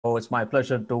it's my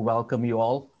pleasure to welcome you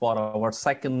all for our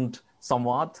second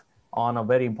Samvad on a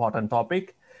very important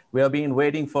topic. We have been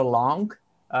waiting for long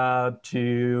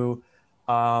for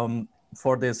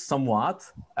this Samvad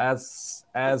as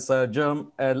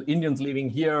Indians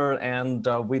living here and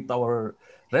with our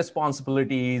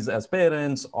responsibilities as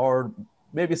parents, or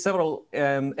maybe several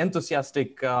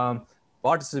enthusiastic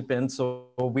participants. So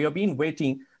we have been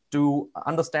waiting to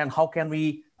understand how can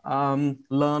we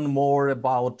learn more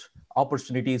about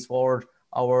opportunities for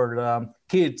our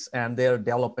kids and their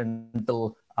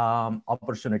developmental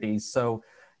opportunities. So,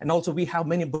 and also we have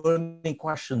many burning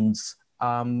questions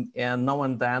and now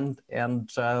and then, and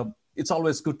it's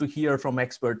always good to hear from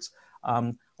experts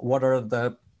what are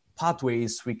the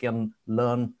pathways we can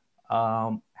learn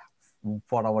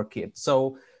for our kids.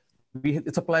 So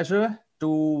it's a pleasure to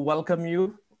welcome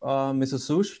you,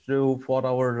 Mrs. Sütsch, for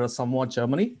our Samvad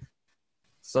Germany.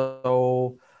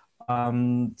 So,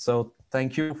 so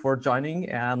thank you for joining,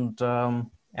 and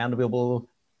we will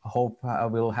hope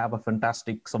we'll have a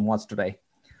fantastic Samvad today.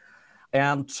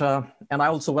 And I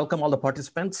also welcome all the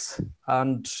participants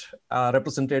and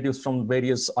representatives from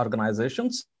various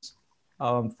organizations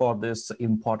for this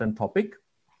important topic.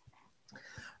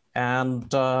 And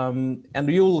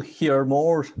you'll hear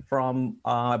more from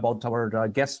about our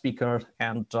guest speaker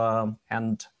and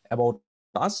about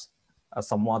us,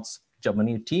 Samvad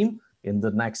Germany team, in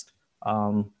the next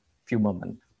few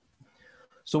moments.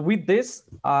 So with this,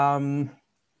 I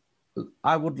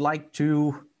would like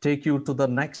to take you to the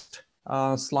next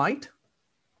slide.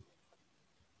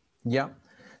 Yeah.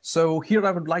 So here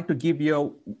I would like to give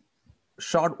you a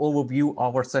short overview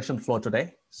of our session flow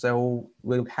today. So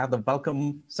we'll have the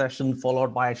welcome session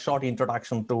followed by a short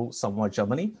introduction to Samvad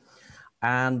Germany,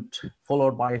 and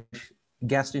followed by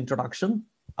guest introduction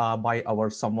by our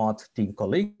Samvad team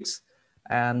colleagues.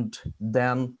 And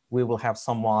then we will have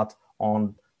Samvad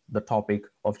on the topic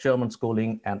of German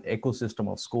schooling and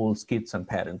ecosystem of schools, kids, and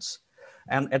parents.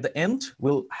 And at the end,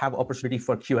 we'll have opportunity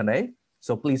for Q&A.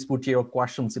 So please put your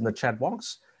questions in the chat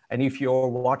box. And if you're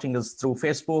watching us through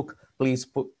Facebook, please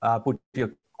put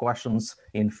your questions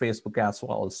in Facebook as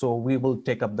well. So we will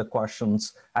take up the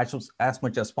questions as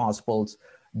much as possible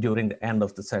during the end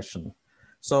of the session.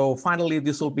 So finally,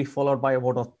 this will be followed by a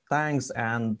vote of thanks,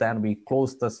 and then we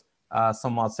close this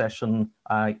Samvad session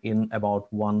in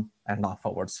about 1.5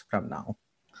 hours from now.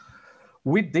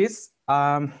 With this,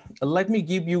 let me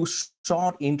give you a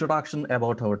short introduction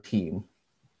about our team.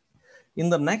 In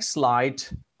the next slide,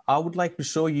 I would like to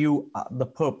show you the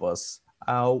purpose.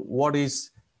 What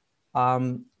is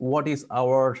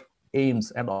our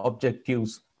aims and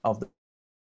objectives of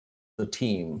the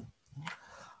team?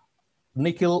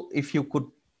 Nikhil, if you could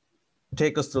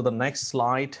take us to the next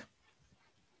slide.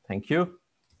 Thank you.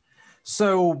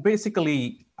 So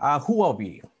basically, who are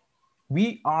we?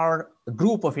 We are a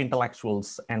group of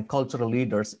intellectuals and cultural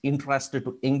leaders interested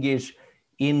to engage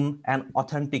in an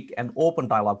authentic and open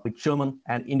dialogue with German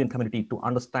and Indian community to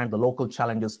understand the local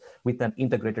challenges with an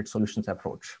integrated solutions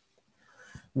approach.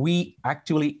 We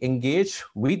actively engage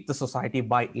with the society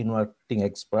by inviting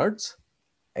experts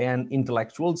and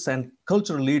intellectuals and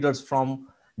cultural leaders from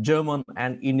German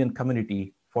and Indian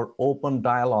community for open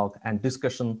dialogue and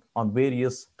discussion on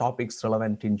various topics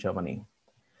relevant in Germany.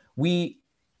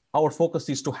 Our focus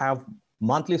is to have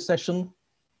monthly session.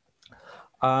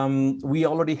 We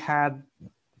already had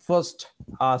first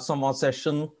Samvad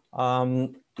session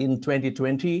in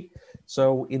 2020.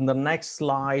 So in the next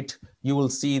slide, you will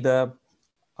see the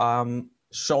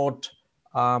short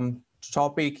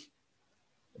topic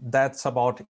that's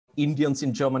about Indians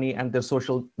in Germany and their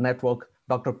social network.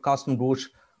 Dr. Carsten Busch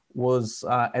was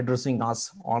addressing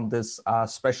us on this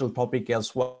special topic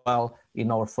as well in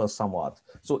our first Samvad.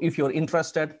 So if you're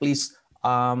interested, please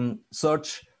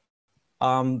search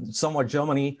Samvad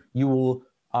Germany. You will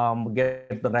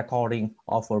get the recording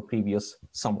of our previous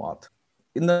Samvad.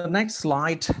 In the next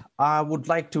slide, I would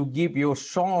like to give you a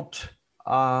short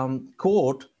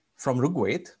quote from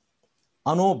Rigveda.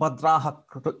 Ano bhadraha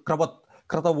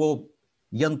kratavo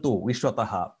yantu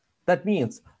vishwataha. That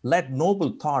means, let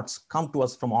noble thoughts come to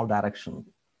us from all directions.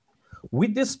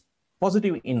 With this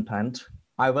positive intent,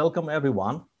 I welcome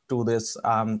everyone to this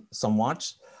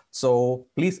Samvad. So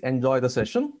please enjoy the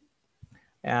session,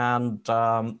 and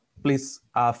please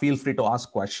feel free to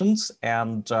ask questions,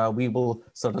 and we will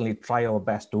certainly try our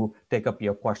best to take up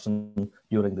your questions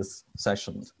during this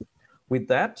session. With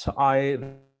that, I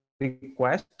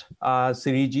request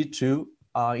Siriji to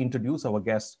introduce our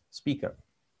guest speaker.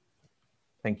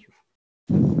 Thank you.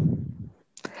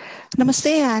 Namaste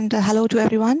and hello to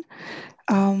everyone.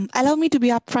 Allow me to be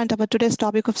upfront about today's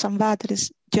topic of Samvad, that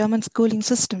is German schooling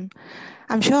system.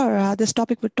 I'm sure this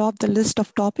topic would top the list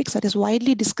of topics that is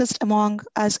widely discussed among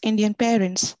us Indian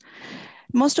parents.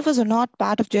 Most of us are not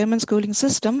part of German schooling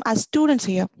system as students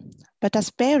here, but as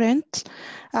parents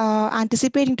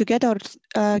anticipating to get our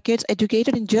kids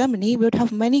educated in Germany, we would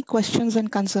have many questions and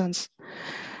concerns.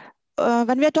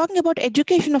 When we are talking about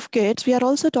education of kids, we are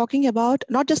also talking about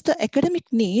not just the academic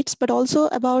needs, but also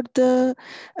about the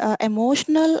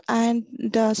emotional and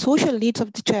the social needs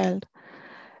of the child.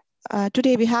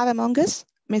 Today we have among us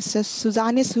Mrs.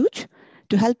 Susanne Sütsch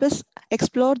to help us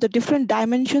explore the different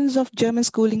dimensions of German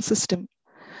schooling system.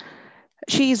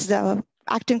 She is the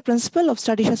acting principal of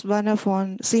Studies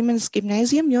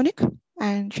Werner-von-Siemens-Gymnasium, Munich,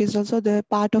 and she's also the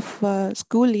part of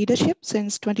school leadership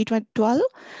since 2012,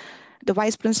 the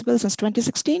vice principal since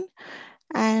 2016,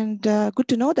 and good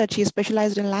to know that she is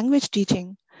specialized in language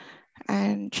teaching.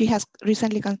 And she has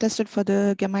recently contested for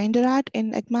the Gemeinderat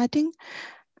in Egmating,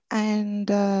 and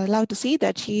love to see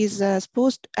that she is a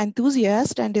sports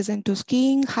enthusiast and is into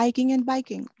skiing, hiking, and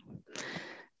biking.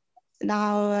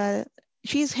 Now,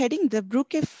 she is heading the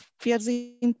Brücke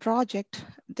Vierzehn project,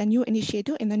 the new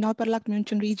initiative in the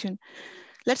Neuperlach-München region.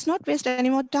 Let's not waste any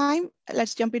more time.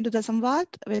 Let's jump into the Samvad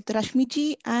with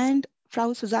Rashmiji and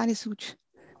Frau Susanne Sütsch.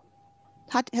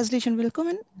 Herzlichen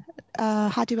Willkommen.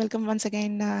 Hearty welcome once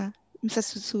again,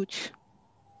 Mrs. Sütsch.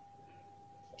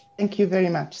 Thank you very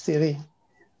much, Siri,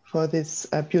 for this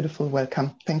beautiful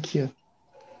welcome. Thank you.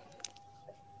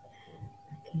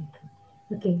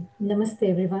 Okay. Namaste,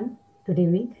 everyone. Good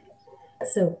evening.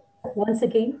 So once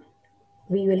again,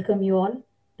 we welcome you all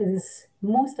to this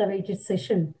most awaited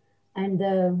session and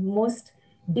the most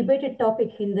debated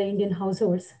topic in the Indian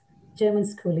households, German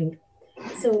schooling.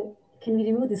 So can we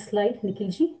remove this slide,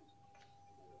 Nikhilji?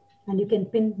 And you can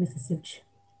pin Mrs. Sütsch.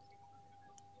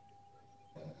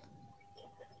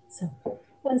 So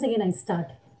once again, I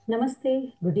start.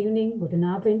 Namaste, good evening, guten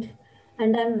Abend.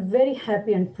 And I'm very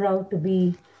happy and proud to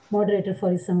be moderator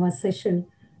for this Samvad session.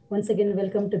 Once again,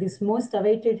 welcome to this most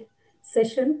awaited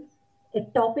session, a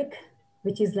topic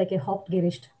which is like a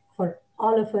Hauptgericht for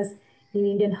all of us in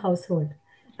Indian household.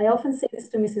 I often say this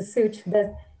to Mrs. Sütsch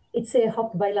that it's a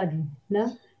Hauptbeilage.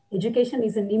 No? Education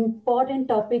is an important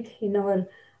topic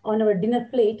on our dinner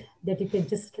plate that you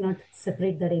cannot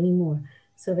separate that anymore.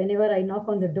 So whenever I knock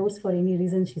on the doors for any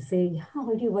reason, she say, yeah,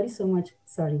 why do you worry so much?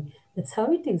 Sorry, that's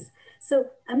how it is. So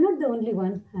I'm not the only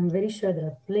one. I'm very sure there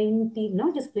are plenty,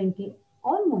 not just plenty,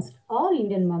 almost all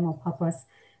Indian mama papas.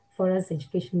 For us,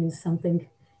 education is something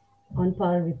on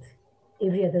par with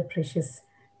every other precious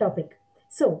topic.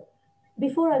 So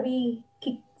before we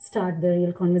start the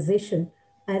real conversation,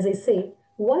 as I say,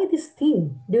 why this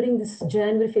theme during this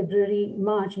January, February,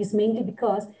 March is mainly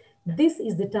because this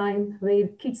is the time where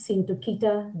kids into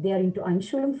Kita, they are into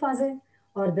Einschulungsphase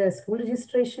or the school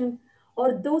registration,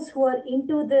 or those who are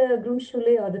into the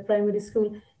Grundschule or the primary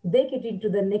school, they get into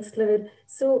the next level.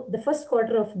 So the first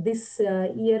quarter of this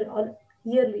year, or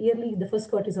yearly, the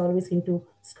first quarter is always into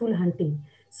school hunting.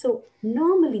 So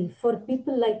normally for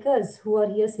people like us who are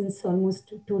here since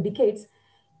almost 2 decades,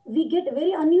 we get a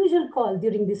very unusual call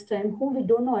during this time whom we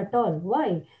don't know at all.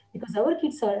 Why? Because our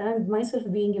kids are, and myself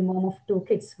being a mom of 2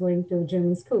 kids going to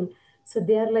German school, so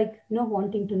they are like,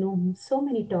 wanting to know so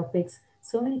many topics,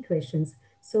 so many questions.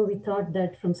 So we thought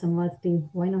that from Samvad team,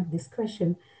 why not this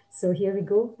question? So here we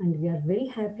go, and we are very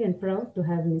happy and proud to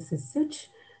have Mrs. Sütsch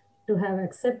to have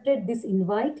accepted this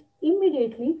invite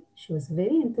immediately. She was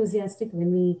very enthusiastic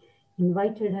when we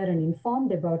invited her and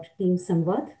informed about Team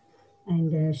Samvad.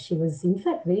 And she was, in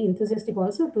fact, very enthusiastic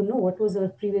also to know what was our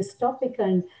previous topic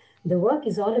and the work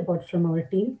is all about from our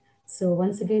team. So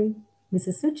once again,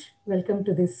 Mrs. Sütsch, welcome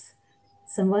to this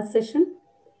Samvad session.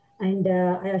 And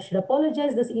I should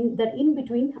apologize that in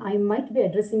between, I might be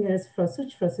addressing her as Frau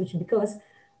Sütsch, because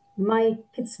my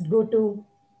kids go to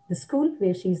the school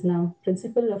where she is now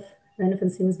principal of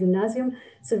Werner-von-Siemens-Gymnasium.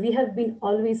 So we have been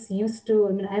always used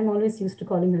to, I'm always used to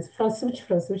calling her as Frau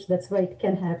Sütsch. That's why it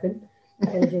can happen.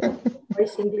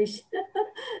 English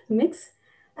mix.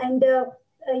 And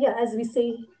as we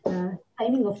say,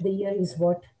 timing of the year is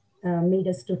what made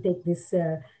us to take this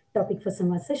topic for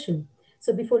summer session.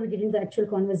 So before we get into the actual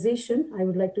conversation, I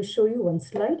would like to show you one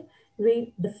slide where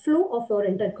the flow of our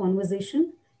entire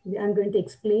conversation, I'm going to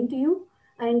explain to you.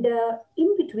 And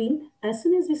in between, as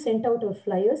soon as we sent out our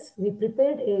flyers, we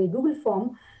prepared a Google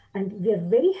form, and we are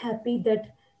very happy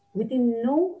that within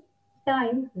no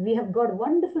time, we have got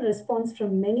wonderful response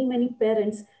from many, many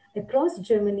parents across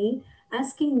Germany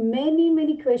asking many,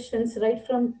 many questions, right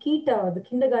from Kita, the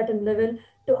kindergarten level,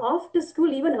 to after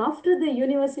school, even after the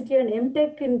university and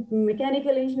MTech and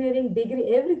mechanical engineering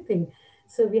degree, everything.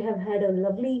 So we have had a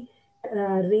lovely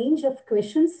range of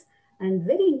questions, and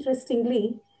very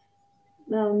interestingly,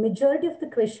 majority of the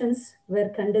questions were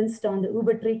condensed on the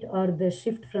Übertritt or the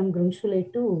shift from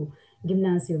Grundschule to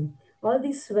Gymnasium. All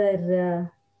these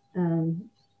were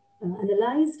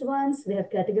analyzed ones, we have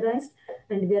categorized,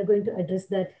 and we are going to address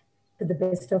that to the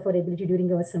best of our ability during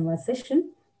our Samvad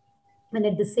session. And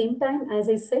at the same time, as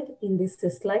I said in this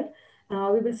slide,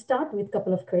 we will start with a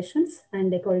couple of questions,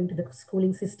 and according to the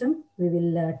schooling system, we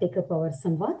will take up our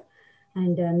Samvad.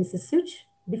 And Mrs. Sütsch,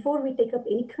 before we take up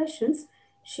any questions,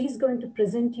 she's going to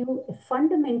present you a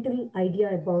fundamental idea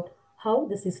about how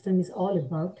the system is all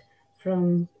about,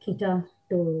 from Kita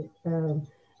to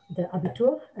the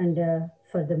Abitur and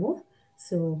furthermore.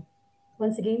 So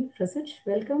once again, Frau Sütsch,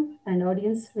 welcome, and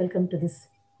audience, welcome to this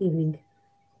evening,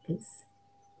 please.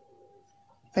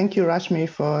 Thank you, Rashmi,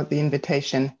 for the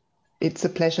invitation. It's a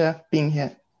pleasure being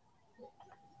here.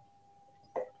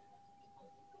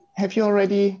 Have you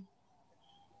already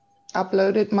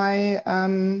uploaded my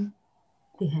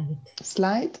we have it.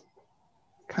 Slide?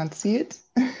 Can't see it.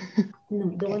 No,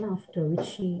 the one after,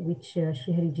 which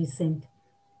Srihariji sent.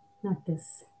 Not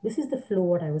this. This is the flow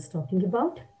what I was talking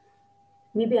about.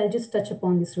 Maybe I'll just touch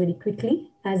upon this very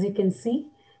quickly. As you can see,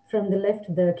 from the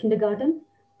left, the kindergarten.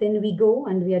 Then we go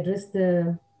and we address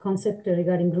the concept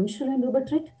regarding Grundschule and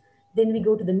Übertritt. Then we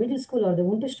go to the middle school or the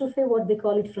Unterstufe, what they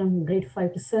call it, from grade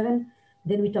 5 to 7.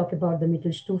 Then we talk about the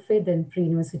Mittelstufe, then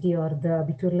pre-university or the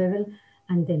Abitur level.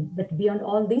 And then, but beyond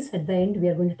all this, at the end, we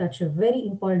are going to touch a very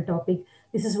important topic.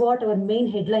 This is what our main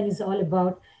headline is all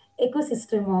about.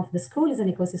 Ecosystem of the school is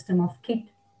an ecosystem of kid,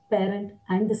 parent,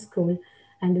 and the school.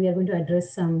 And we are going to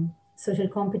address some social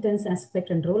competence aspect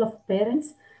and role of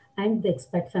parents and the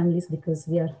expat families, because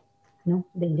we are, you know,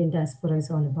 the Indian diaspora is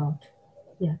all about.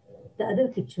 Yeah, the other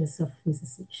pictures of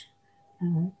Mrs. Sütsch.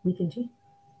 Nikhilji,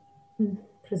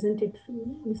 present it for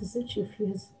me, Mrs. Sütsch, if you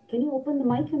has. Can you open the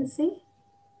mic and say?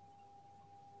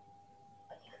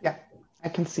 Yeah, I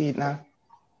can see it now.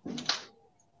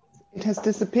 It has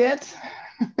disappeared.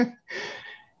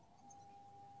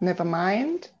 Never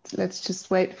mind. Let's just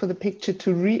wait for the picture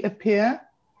to reappear.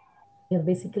 We have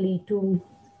basically two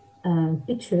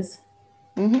pictures.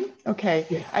 Okay,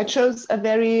 yes. I chose a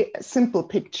very simple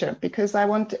picture because I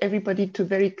want everybody to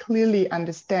very clearly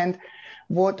understand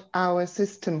what our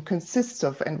system consists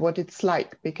of and what it's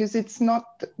like, because it's not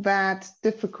that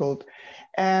difficult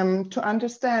to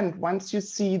understand once you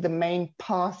see the main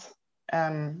path.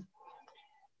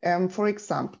 For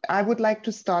example, I would like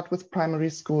to start with primary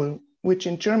school, which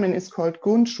in German is called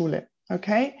Grundschule.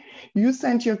 Okay, you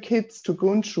send your kids to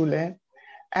Grundschule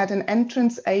at an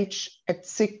entrance age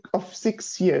of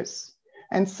 6 years.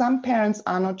 And some parents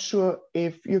are not sure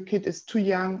if your kid is too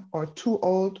young or too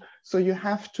old. So you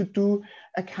have to do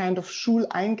a kind of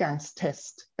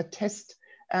Schuleingangstest, a test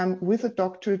with a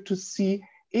doctor to see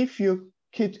if your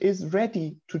kid is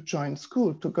ready to join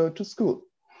school, to go to school.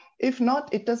 If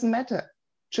not, it doesn't matter.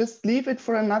 Just leave it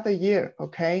for another year,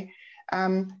 okay?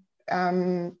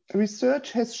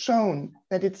 Research has shown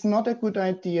that it's not a good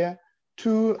idea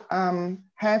to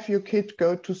have your kid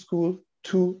go to school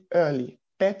too early.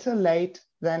 Better late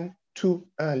than too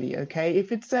early, okay?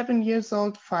 If it's 7 years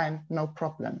old, fine, no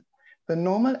problem. The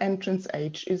normal entrance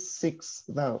age is 6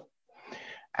 though.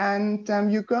 And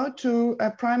you go to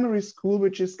a primary school,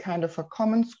 which is kind of a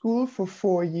common school for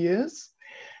 4 years.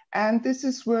 And this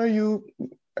is where you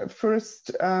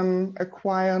first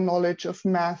acquire knowledge of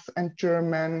math and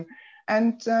German.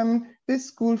 And this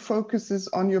school focuses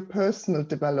on your personal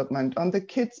development, on the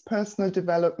kid's personal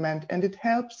development, and it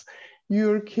helps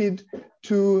your kid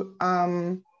to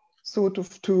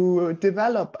to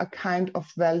develop a kind of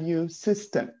value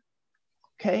system.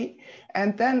 Okay,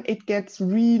 and then it gets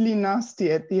really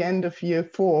nasty at the end of year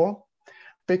 4,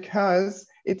 because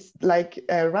it's like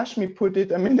Rashmi put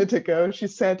it a minute ago. She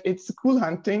said it's school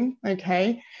hunting,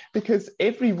 okay, because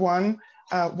everyone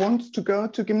wants to go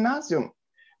to gymnasium,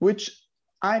 which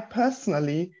I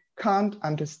personally can't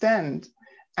understand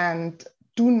and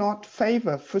do not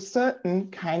favor for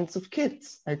certain kinds of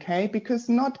kids, okay, because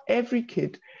not every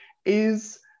kid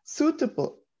is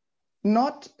suitable.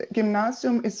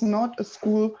 Gymnasium is not a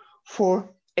school for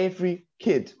every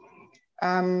kid.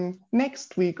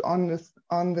 Next week on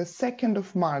the 2nd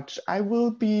of March, I will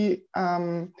be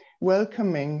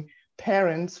welcoming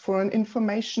parents for an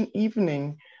information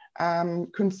evening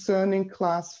concerning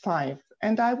class 5.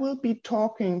 And I will be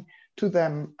talking to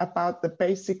them about the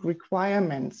basic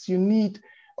requirements you need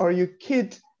or your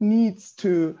kid needs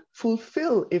to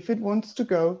fulfill if it wants to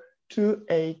go to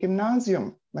a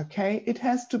gymnasium, okay? It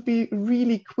has to be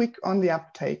really quick on the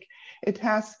uptake. It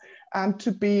has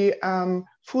to be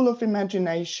full of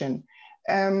imagination.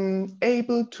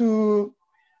 able to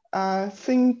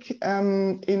think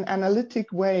in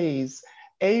analytic ways,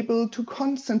 able to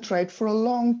concentrate for a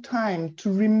long time,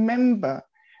 to remember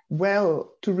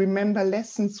well, to remember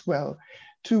lessons well,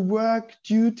 to work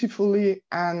dutifully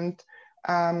and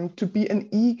to be an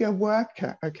eager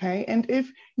worker, okay? And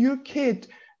if your kid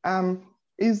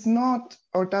is not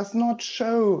or does not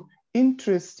show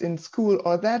interest in school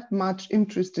or that much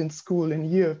interest in school in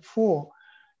year 4,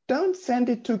 don't send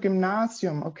it to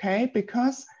gymnasium, okay?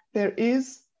 Because there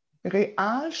is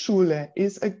Realschule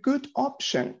is a good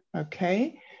option,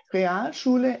 okay?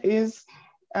 Realschule is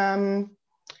kind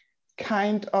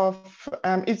of,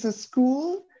 it's a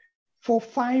school for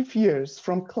 5 years,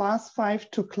 from class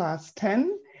 5 to class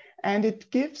 10, and it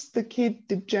gives the kid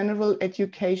the general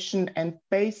education and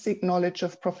basic knowledge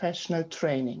of professional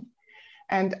training.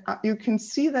 And you can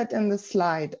see that in the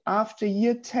slide. After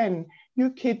year 10, your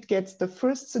kid gets the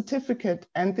first certificate,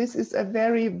 and this is a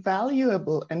very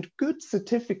valuable and good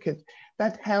certificate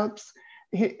that helps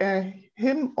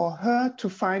him or her to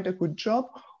find a good job,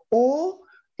 or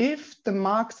if the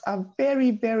marks are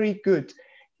very, very good,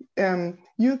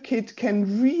 your kid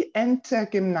can re-enter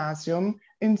gymnasium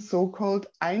in so-called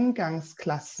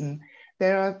Eingangsklassen.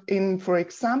 There are, for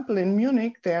example, in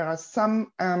Munich, there are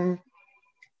some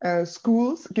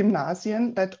schools,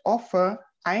 Gymnasien, that offer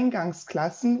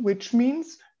Eingangsklassen, which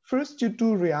means first you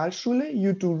do Realschule,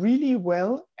 you do really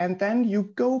well, and then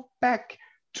you go back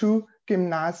to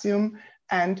gymnasium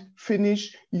and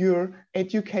finish your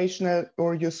educational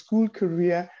or your school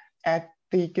career at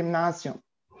the gymnasium.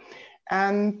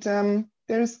 And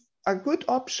there's a good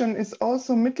option is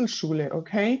also Mittelschule,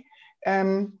 okay?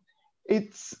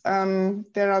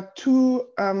 There are 2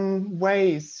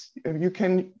 ways. You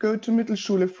can go to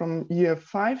Mittelschule from year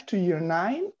 5 to year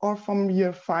 9 or from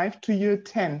year 5 to year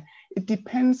 10. It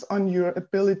depends on your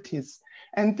abilities.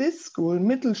 And this school,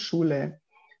 Mittelschule,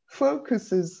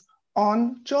 focuses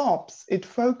on jobs. It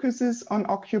focuses on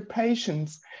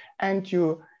occupations. And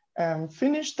you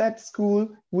finish that school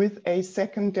with a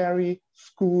secondary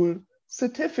school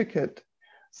certificate.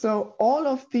 So all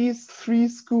of these 3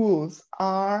 schools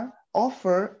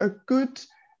offer a good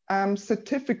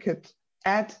certificate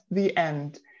at the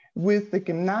end, with the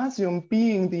gymnasium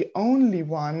being the only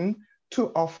one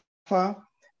to offer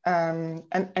an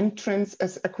entrance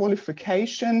as a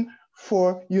qualification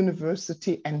for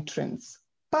university entrance.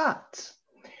 But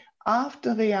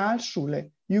after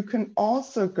Realschule, you can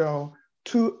also go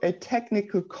to a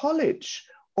technical college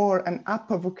or an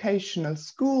upper vocational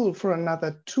school for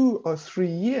another 2 or 3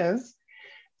 years,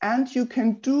 and you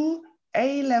can do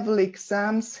A-level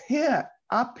exams here,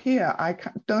 up here. I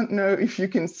don't know if you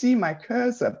can see my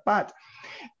cursor, but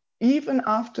even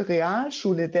after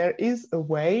Realschule, there is a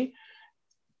way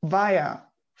via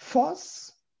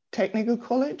Voss Technical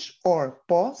College or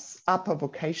BOSS Upper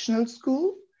Vocational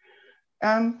School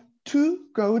to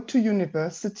go to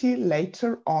university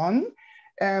later on.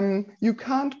 You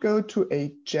can't go to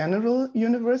a general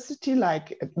university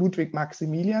like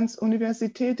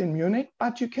Ludwig-Maximilians-Universität in Munich,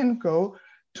 but you can go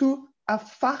to a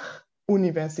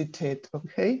Fachuniversität,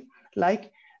 okay?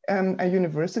 Like a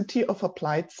University of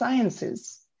Applied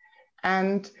Sciences.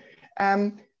 And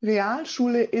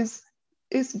Realschule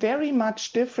is very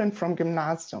much different from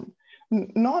Gymnasium.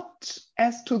 Not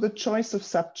as to the choice of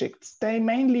subjects. They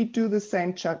mainly do the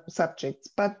same subjects,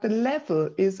 but the level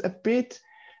is a bit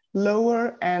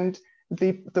lower and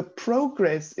the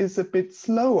progress is a bit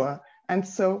slower. And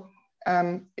so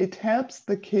it helps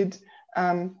the kid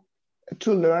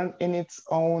to learn in its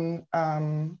own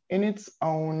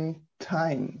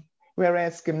time,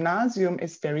 whereas Gymnasium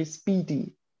is very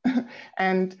speedy.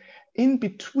 And in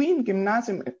between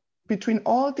Gymnasium, between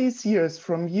all these years,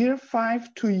 from year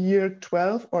 5 to year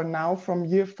 12, or now from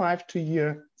year 5 to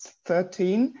year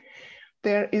 13,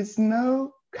 there is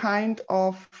no kind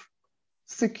of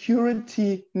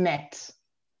security net,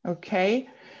 okay?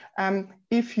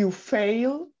 If you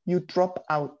fail, you drop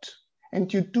out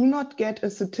and you do not get a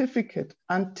certificate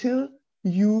until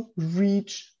you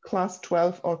reach class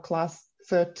 12 or class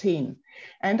 13.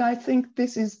 And I think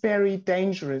this is very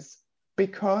dangerous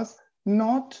because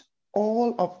not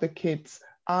all of the kids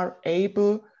are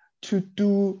able to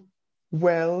do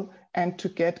well and to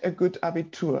get a good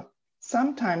Abitur.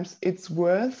 Sometimes it's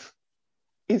worth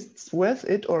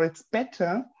it, or it's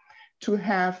better to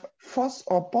have Voss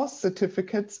or BOSS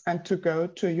certificates and to go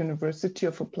to a University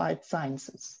of Applied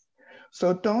Sciences.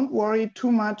 So don't worry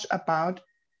too much about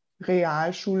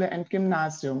Realschule and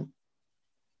Gymnasium.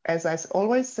 As I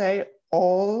always say,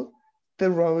 all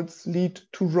the roads lead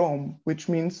to Rome, which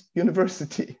means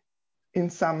university in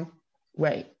some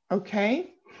way,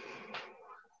 okay?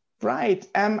 Right.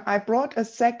 I brought a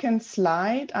second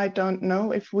slide. I don't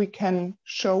know if we can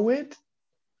show it,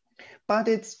 but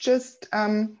it's just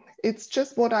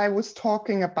what I was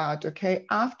talking about. Okay.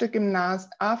 After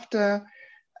gymnasium,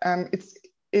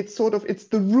 it's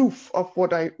the roof of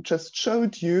what I just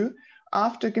showed you.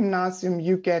 After gymnasium,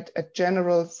 you get a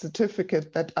general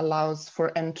certificate that allows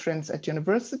for entrance at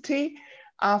university.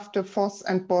 After FOS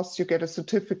and BOS, you get a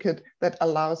certificate that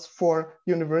allows for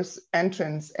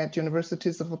entrance at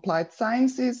universities of applied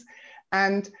sciences.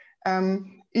 And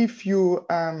if you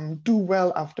do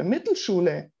well after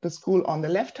Mittelschule, the school on the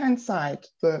left-hand side,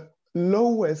 the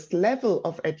lowest level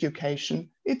of education,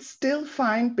 it's still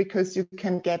fine because you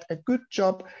can get a good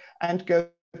job and go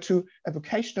to a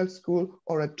vocational school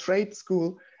or a trade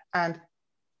school and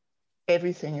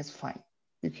everything is fine.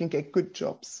 You can get good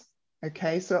jobs.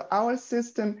 Okay, so our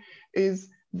system is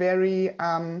very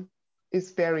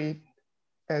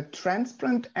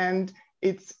transparent, and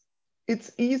it's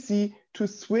easy to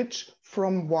switch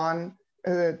from one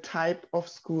type of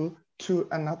school to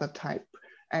another type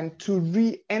and to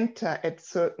re-enter at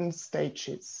certain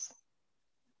stages.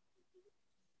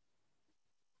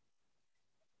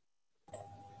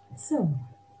 So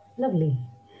lovely.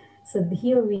 So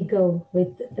here we go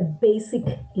with a basic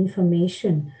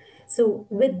information. So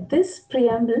with this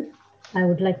preamble, I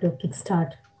would like to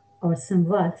kickstart our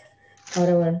Samvad or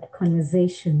our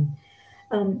conversation.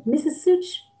 Mrs.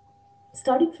 Sütsch,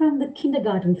 starting from the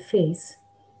kindergarten phase,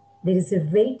 there is a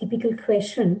very typical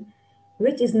question,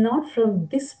 which is not from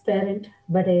this parent,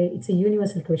 but it's a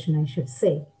universal question, I should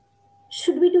say.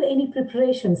 Should we do any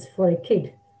preparations for a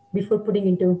kid before putting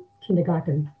into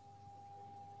kindergarten?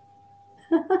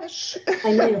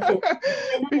 I know your face.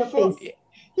 I know your face.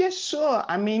 Yes, sure.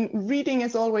 I mean, reading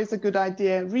is always a good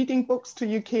idea. Reading books to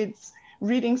your kids,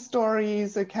 reading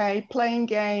stories, okay, playing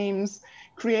games,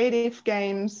 creative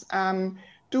games,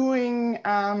 doing,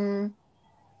 I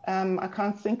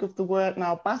can't think of the word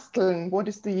now, basteln. What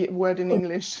is the word in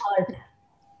English?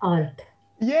 Art.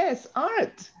 Yes,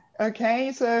 art.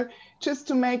 Okay, so just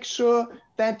to make sure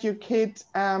that your kid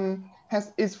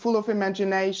is full of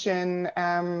imagination,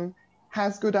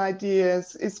 has good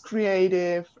ideas, is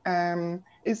creative,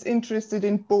 is interested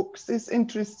in books, is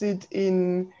interested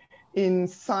in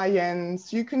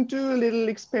science. You can do little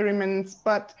experiments,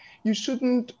 but you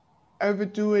shouldn't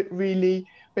overdo it really,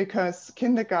 because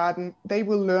kindergarten, they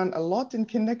will learn a lot in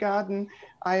kindergarten.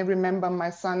 I remember my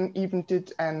son even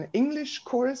did an English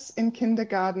course in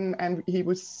kindergarten, and he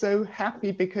was so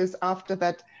happy because after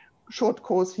that short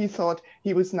course, he thought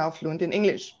he was now fluent in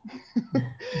English.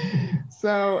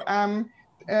 So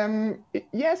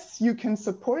yes, you can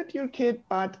support your kid,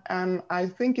 but I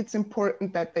think it's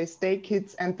important that they stay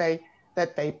kids and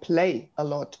that they play a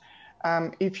lot.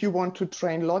 If you want to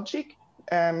train logic,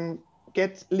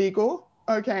 get Lego,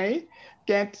 okay?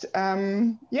 Get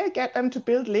them to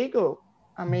build Lego.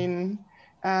 I mean,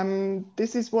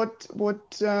 this is what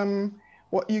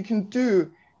you can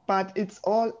do, but it's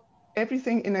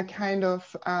everything in a kind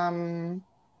of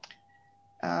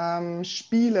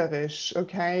spielerisch,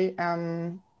 okay?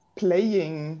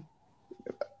 Playing,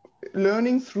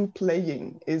 learning through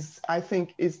playing I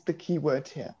think is the key word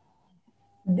here.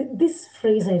 This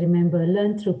phrase I remember,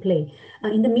 learn through play.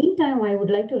 In the meantime, I would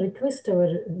like to request our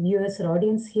viewers or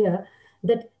audience here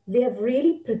that we have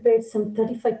really prepared some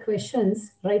 35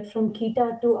 questions right from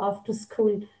Kita to after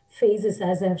school phases,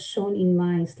 as I have shown in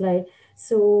my slide.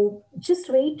 So just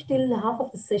wait till half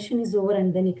of the session is over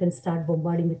and then you can start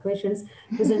bombarding the questions,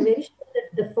 because I'm very sure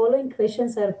that the following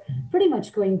questions are pretty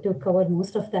much going to cover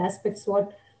most of the aspects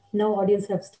what now audience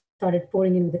have started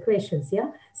pouring in with the questions,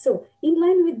 yeah? So in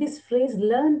line with this phrase,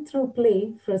 learn through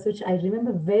play, for which I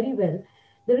remember very well,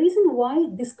 the reason why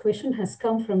this question has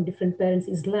come from different parents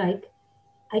is like,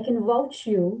 I can vouch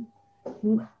you,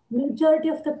 majority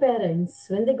of the parents,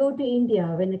 when they go to India,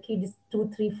 when the kid is 2,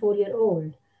 3, 4 year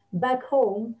old, back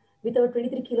home with our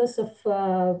 23 kilos of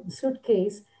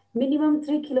suitcase, minimum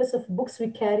 3 kilos of books we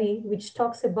carry, which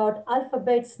talks about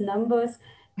alphabets, numbers,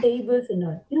 tables and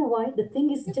all. You know why? The thing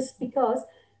is just because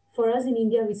for us in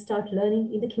India, we start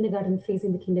learning in the kindergarten phase,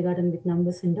 in the kindergarten with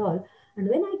numbers and all. And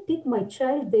when I take my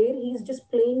child there, he's just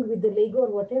playing with the Lego or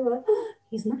whatever.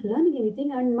 He's not learning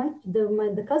anything. And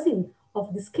the cousin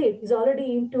of this kid is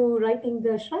already into writing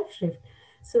the Schreibschrift.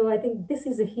 So I think this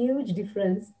is a huge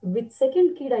difference. With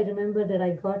second kid, I remember that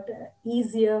I got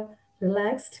easier,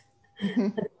 relaxed.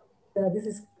 This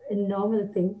is a normal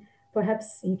thing.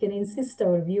 Perhaps you can insist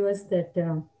our viewers that,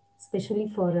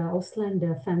 especially for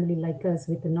Ausland family like us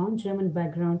with a non-German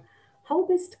background, how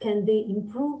best can they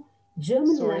improve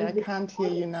German language? Sorry, I can't hear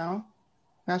you now.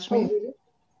 Nashmi, Oh, really?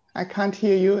 I can't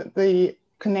hear you. The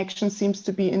connection seems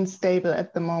to be unstable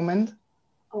at the moment.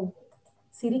 Oh,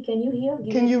 Siri, can you hear?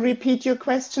 Can you repeat your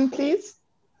question, please?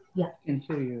 Yeah. I can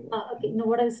hear you. Okay, no,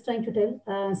 what I was trying to tell,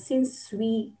 since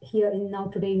we here in now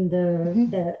today in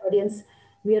the audience,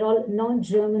 we are all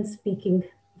non-German speaking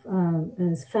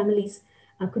families.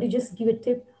 Could you just give a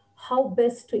tip how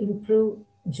best to improve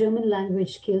German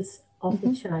language skills of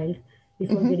the child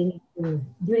before getting into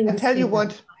during this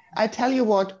period? I tell you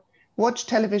what, watch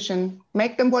television,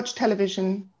 make them watch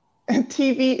television.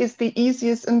 TV is the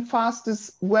easiest and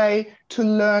fastest way to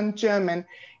learn German.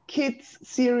 Kids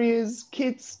series,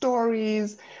 kids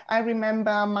stories. I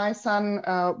remember my son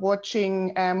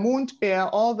watching Mondbär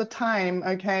all the time,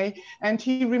 okay? And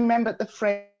he remembered the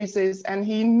phrases and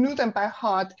he knew them by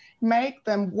heart. Make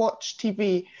them watch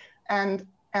TV. And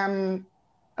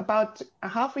about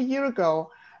half a year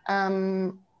ago,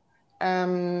 a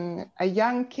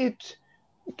young kid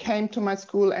came to my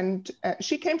school, and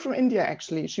she came from India,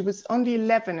 actually. She was only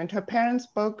 11 and her parents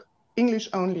spoke English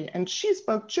only, and she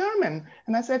spoke German.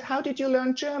 And I said, how did you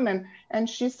learn German? And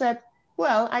she said,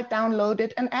 well, I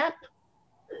downloaded an app.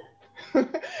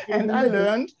 And I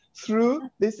learned through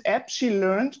this app, she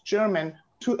learned German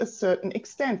to a certain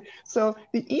extent. So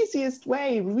the easiest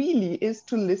way really is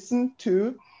to listen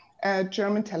to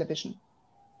German television.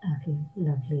 Okay,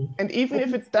 lovely. And even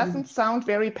if it doesn't sound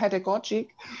very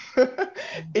pedagogic,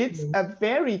 it's a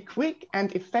very quick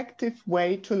and effective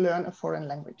way to learn a foreign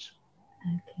language.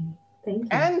 Okay, thank you.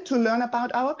 And to learn about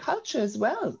our culture as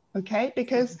well, okay?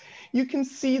 Because you can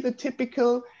see the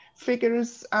typical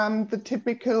figures, the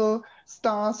typical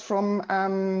stars from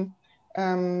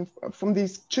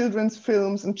these children's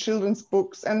films and children's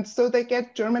books. And so they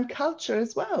get German culture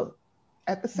as well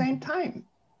at the same time.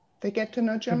 They get to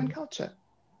know German culture.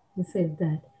 You said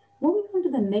that. Moving on to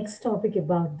the next topic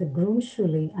about the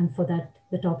Grundschule, and for that,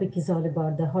 the topic is all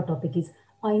about, the hot topic is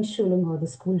Einschulung, or the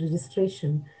school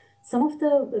registration. Some of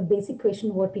the basic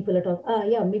question what people are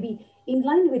talking, maybe in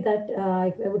line with that,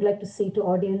 I would like to say to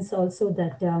audience also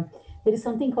that there is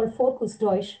something called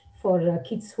Vorkursdeutsch for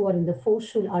kids who are in the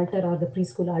Vorschulalter or the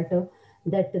Preschoolalter,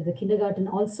 that the kindergarten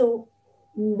also,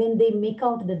 when they make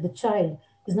out that the child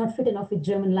is not fit enough with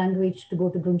German language to go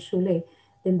to Grundschule,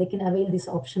 then they can avail this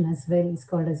option as well. It's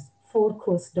called as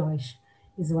Vorkursdeutsch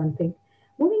is one thing.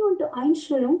 Moving on to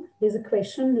Einschulung, there's a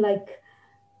question like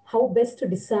how best to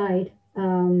decide,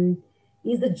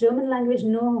 is the German language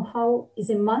know-how is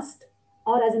a must,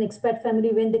 or as an expat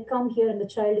family, when they come here and the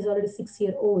child is already 6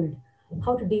 years old,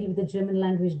 how to deal with the German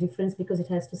language difference because it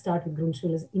has to start with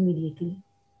Grundschule immediately?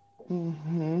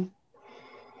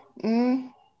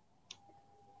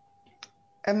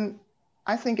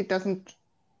 I think it doesn't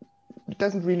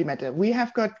really matter. We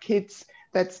have got kids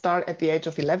that start at the age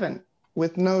of 11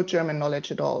 with no German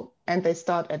knowledge at all, and they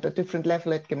start at a different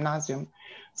level at gymnasium.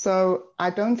 So I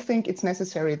don't think it's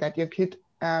necessary that your kid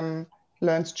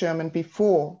learns German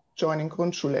before joining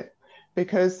Grundschule,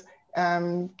 because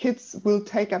kids will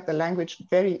take up the language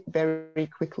very, very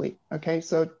quickly. Okay,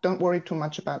 so don't worry too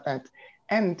much about that.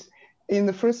 And in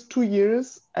the first 2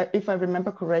 years, if I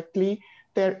remember correctly,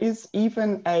 there is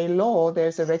even a law,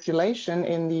 there's a regulation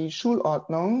in the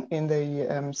Schulordnung, in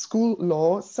the school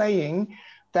law, saying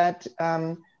that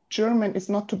German is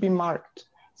not to be marked.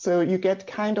 So you get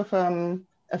kind of a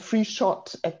free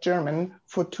shot at German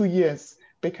for 2 years,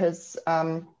 because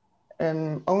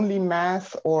only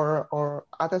math or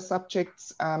other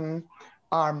subjects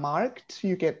are marked.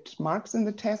 You get marks in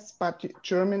the tests, but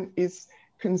German is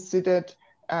considered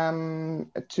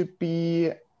to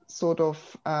be sort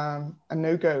of a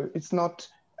no-go. It's not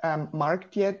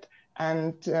marked yet,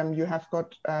 and you have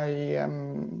got a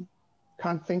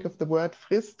can't think of the word,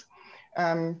 Frist.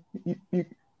 A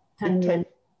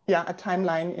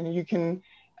timeline, and you can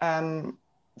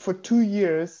for 2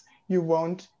 years you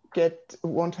won't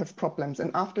have problems,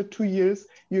 and after 2 years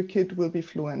your kid will be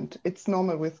fluent. It's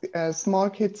normal with small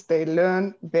kids; they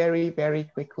learn very, very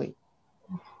quickly.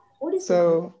 What is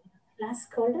the class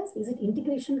called as? Is it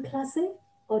integration class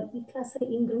or E-Klasse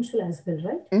in Grundschule as well,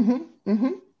 right? Yeah,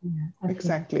 okay.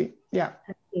 Exactly, yeah.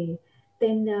 Okay.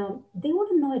 Then they want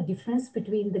to know a difference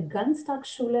between the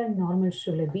Ganztagsschule and normal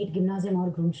Schule, be it Gymnasium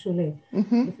or Grundschule.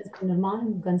 Difference between normal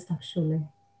and Ganztagsschule.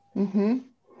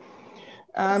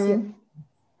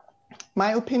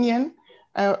 My opinion,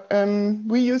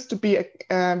 we used to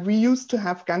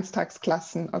have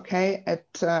Ganztagsklassen, okay,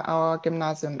 at our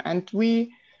gymnasium, and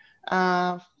we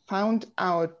found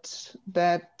out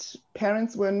that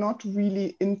parents were not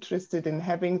really interested in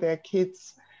having their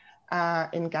kids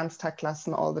in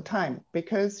Ganztagsklassen all the time,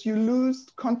 because you lose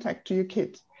contact to your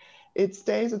kid. It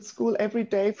stays at school every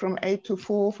day from 8 to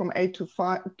 4, from 8 to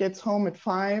 5, gets home at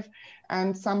 5,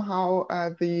 and somehow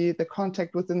the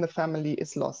contact within the family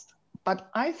is lost. But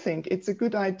I think it's a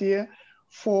good idea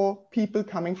for people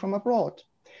coming from abroad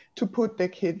to put their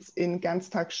kids in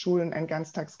Ganztagsschulen and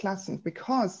Ganztagsklassen,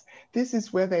 because this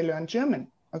is where they learn German,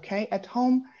 okay? At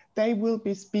home, they will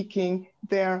be speaking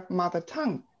their mother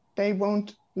tongue. They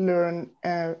won't learn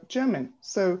German.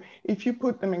 So if you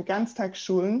put them in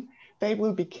Ganztagsschulen, they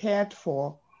will be cared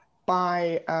for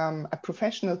by a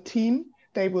professional team.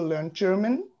 They will learn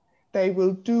German. They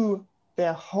will do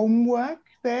their homework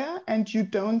there, and you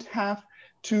don't have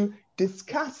to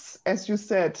discuss, as you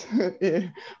said,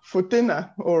 for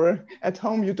dinner, or at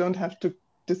home, you don't have to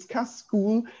discuss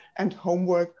school and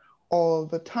homework all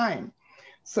the time.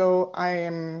 So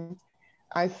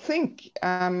I think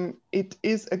it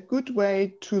is a good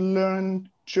way to learn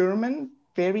German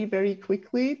very, very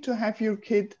quickly, to have your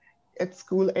kid at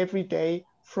school every day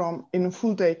in a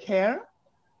full day care.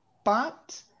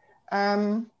 But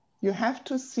you have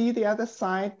to see the other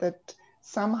side, that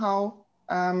somehow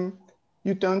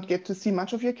you don't get to see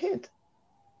much of your kid.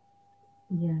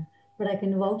 Yeah, but I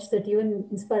can vouch that even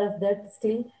in spite of that,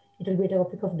 still it will be a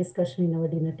topic of discussion in our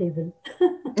dinner table.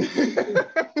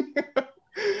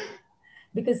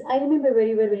 Because I remember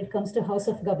very well when it comes to House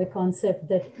of Gabe concept,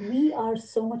 that we are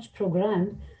so much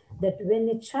programmed that when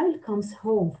a child comes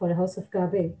home for a House of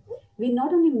Gabe, we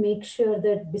not only make sure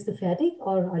that bist du fertig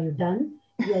or are you done,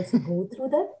 we also go through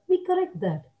that, we correct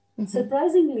that.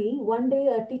 Surprisingly, one day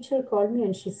a teacher called me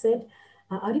and she said,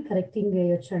 are you correcting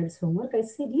your child's homework? I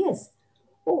said, yes.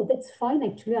 Oh, that's fine.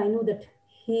 Actually, I know that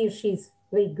he or she is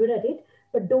very good at it,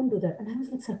 but don't do that. And I was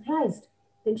like surprised.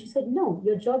 Then she said, no,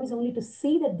 your job is only to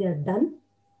see that they're done.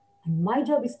 And my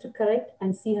job is to correct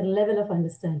and see her level of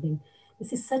understanding.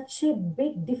 This is such a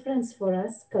big difference for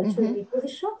us culturally. It was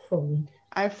a shock for me.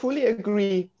 I fully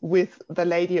agree with the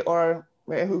lady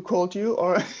who called you,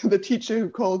 or the teacher who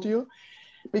called you,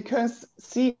 because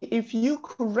see, if you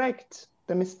correct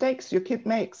the mistakes your kid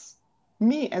makes,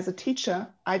 me as a teacher,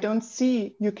 I don't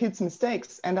see your kid's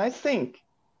mistakes, and I think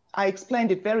I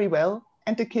explained it very well,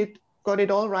 and the kid got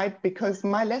it all right because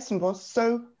my lesson was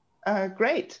so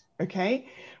great, okay?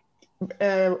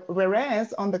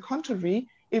 Whereas on the contrary,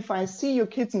 if I see your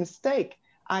kid's mistake,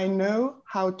 I know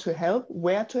how to help,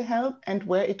 and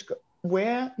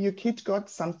where your kid got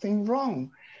something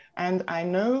wrong. And I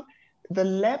know the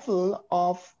level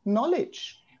of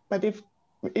knowledge. But if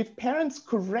parents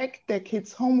correct their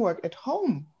kids' homework at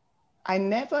home,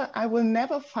 I will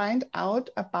never find out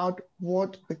about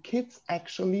what the kids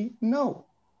actually know.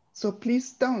 So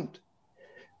please don't.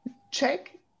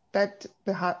 Check that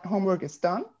the homework is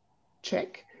done.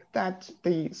 Check that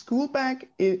the school bag,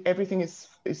 everything is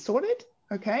sorted,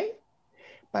 okay?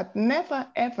 But never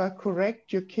ever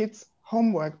correct your kids'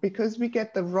 homework, because we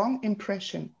get the wrong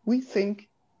impression. We think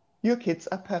your kids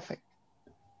are perfect.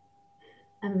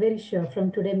 I'm very sure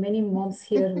from today, many moms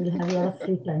here will have a lot of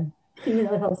free time in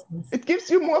our households. It gives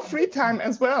you more free time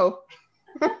as well.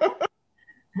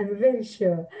 I'm very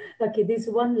sure. Okay, there's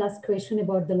one last question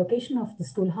about the location of the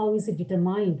school. How is it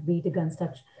determined, be it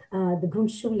the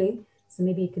Grundschule? So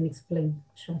maybe you can explain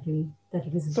shortly that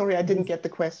it is. Sorry, I didn't get the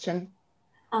question.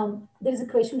 There is a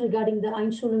question regarding the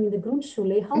Einschulung in the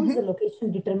Grundschule. How is the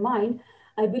location determined?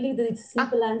 I believe that it's a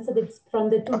simple answer. That's from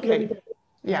the 2 kilometers.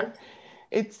 Yeah, right?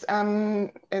 It's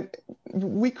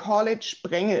we call it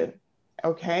Sprengel.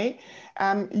 Okay,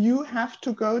 you have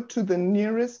to go to the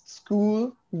nearest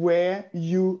school where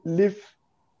you live.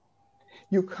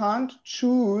 You can't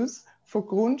choose for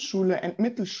Grundschule and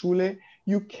Mittelschule.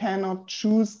 You cannot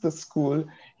choose the school.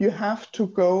 You have to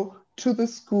go to the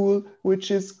school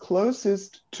which is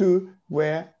closest to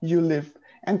where you live.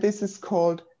 And this is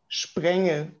called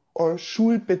Sprengel or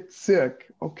Schulbezirk,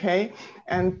 okay?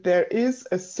 And there is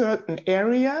a certain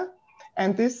area,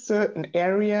 and this certain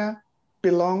area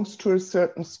belongs to a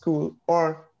certain school,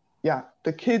 or yeah,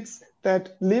 the kids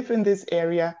that live in this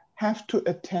area have to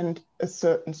attend a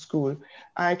certain school.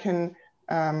 I can,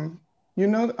 you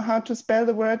know how to spell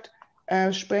the word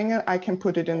Sprengel? I can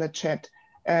put it in the chat.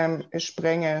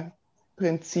 Sprengel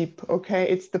Prinzip, okay?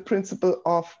 It's the principle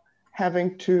of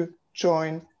having to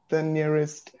join the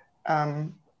nearest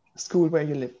school where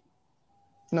you live.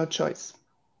 No choice.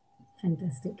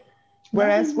 Fantastic.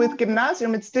 Whereas with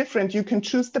Gymnasium, it's different. You can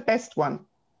choose the best one.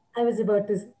 I was about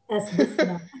to ask this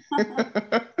now.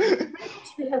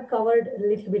 We have covered a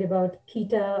little bit about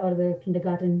Kita, or the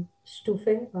kindergarten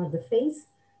Stufe, or the phase.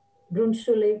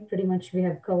 Grundschule, pretty much we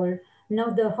have covered. Now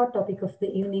the hot topic of the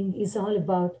evening is all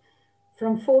about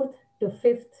from 4th to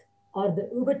 5th, or the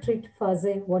Übertritt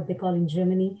phase, what they call in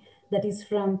Germany. That is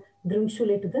from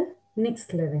Grundschule to the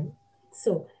next level.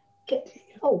 So,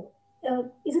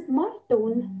 is it my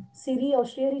tone, Siri or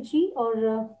Sherry G,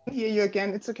 or? Hear you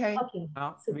again, it's okay. Okay.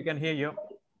 So we can hear you.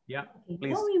 Yeah, okay.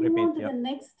 please Now we move repeat, on to the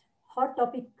next hot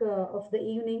topic of the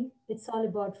evening. It's all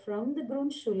about from the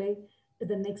Grundschule to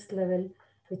the next level,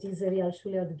 which is the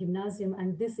Realschule or the Gymnasium,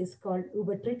 and this is called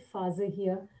Übertrittphase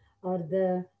here, or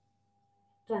the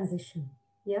transition.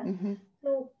 Yeah.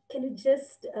 So can you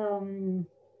just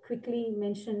quickly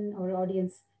mention our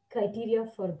audience criteria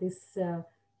for this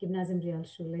Gymnasium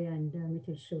Realschule and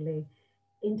Mittelschule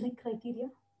entry criteria?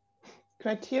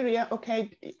 Criteria,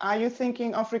 okay. Are you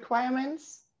thinking of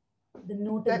requirements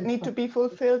that need to be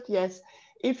fulfilled? Yes.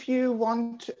 If you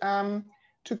want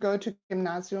to go to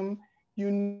gymnasium,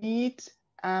 you need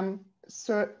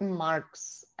certain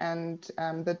marks, and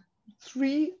the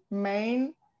three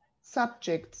main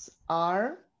subjects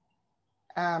are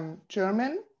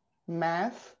German,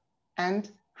 Math,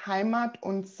 and Heimat-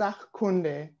 und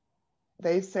Sachkunde.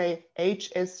 They say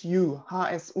HSU,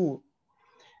 HSU.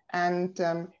 And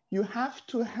you have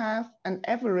to have an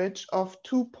average of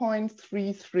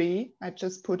 2.33, I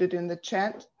just put it in the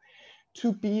chat,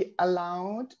 to be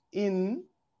allowed in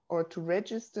or to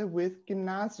register with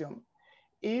Gymnasium.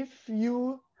 If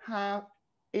you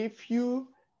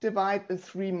divide the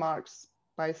 3 marks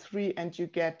by 3 and you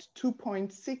get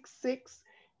 2.66,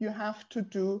 you have to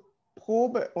do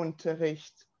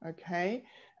Probeunterricht, okay,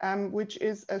 which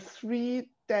is a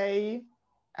 3-day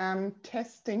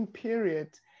testing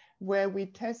period where we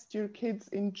test your kids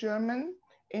in German,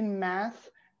 in math,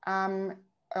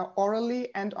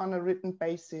 orally and on a written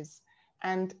basis.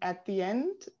 And at the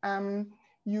end,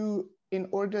 in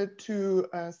order to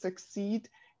succeed,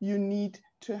 you need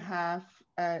to have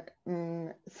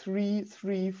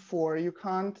 334. You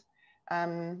can't,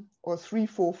 or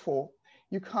 344.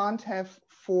 You can't have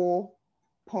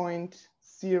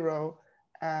 4.0.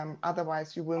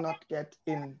 Otherwise, you will not get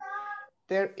in.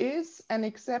 There is an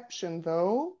exception,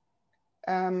 though.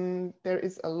 There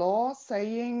is a law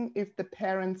saying if the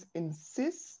parents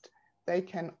insist, they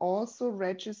can also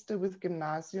register with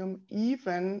Gymnasium,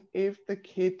 even if the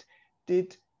kid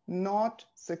did not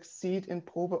succeed in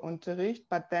Probeunterricht,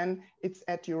 but then it's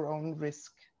at your own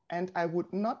risk. And I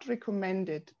would not recommend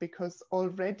it, because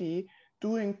already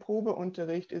doing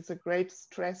Probeunterricht is a great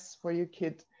stress for your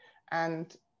kid.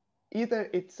 And either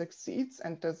it succeeds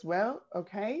and does well,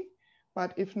 okay,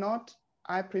 but if not,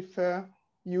 I prefer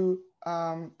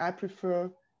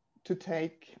to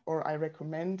take, or I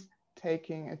recommend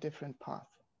taking a different path.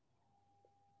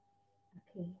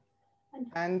 Okay.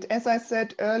 And as I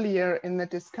said earlier in the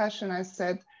discussion, I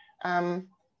said,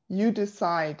 you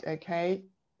decide, okay?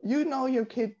 You know your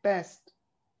kid best.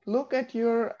 Look at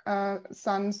your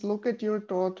sons, look at your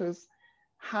daughters.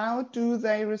 How do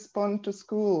they respond to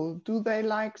school? Do they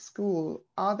like school?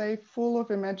 Are they full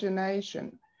of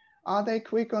imagination? Are they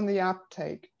quick on the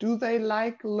uptake? Do they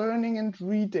like learning and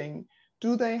reading?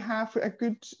 Do they have a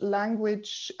good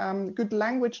language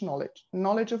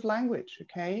knowledge of language,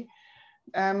 okay?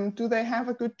 Do they have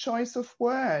a good choice of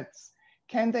words?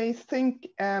 Can they think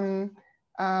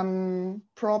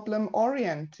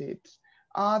problem-oriented?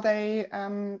 Are they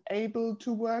able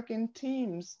to work in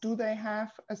teams? Do they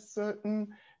have a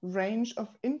certain range of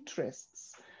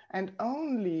interests? And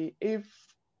only if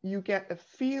you get a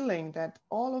feeling that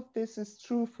all of this is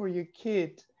true for your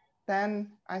kid,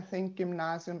 then I think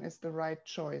Gymnasium is the right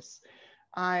choice.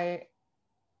 My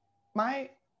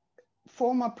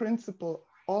former principal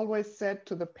always said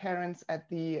to the parents at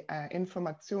the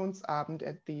Informationsabend,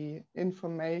 at the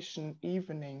information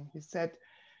evening, he said,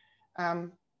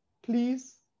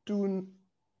 please do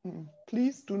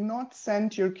not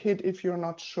send your kid if you're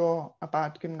not sure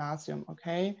about Gymnasium,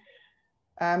 okay?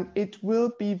 It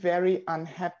will be very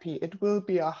unhappy. It will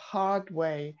be a hard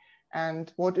way.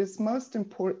 And what is most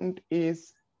important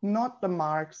is not the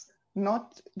marks,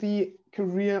 not the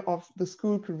career of the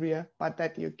school career, but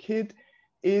that your kid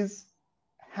is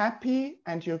happy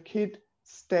and your kid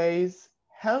stays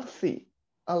healthy.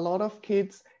 A lot of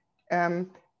kids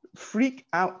freak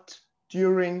out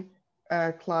during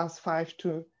class 5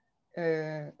 to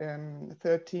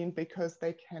 13 because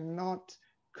they cannot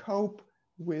cope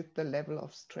with the level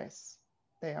of stress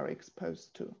they are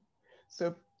exposed to.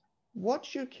 So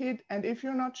watch your kid, and if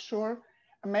you're not sure,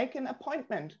 make an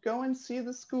appointment. Go and see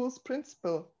the school's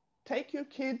principal. Take your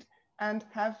kid and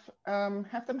have them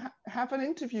have an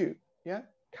interview. Yeah,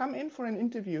 come in for an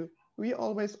interview. We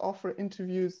always offer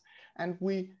interviews, and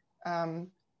we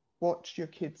watch your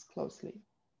kids closely.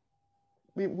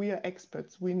 We are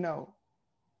experts. We know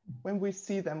when we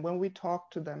see them, when we talk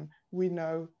to them, we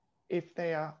know if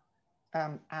they are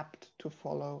apt to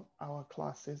follow our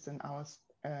classes and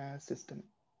system.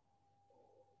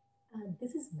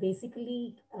 This is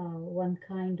basically one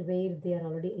kind where they are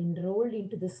already enrolled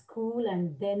into the school,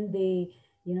 and then they,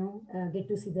 get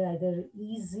to see the either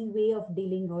easy way of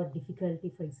dealing or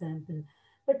difficulty, for example.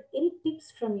 But any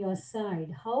tips from your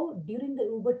side, how during the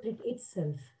Uber trip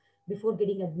itself, before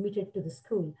getting admitted to the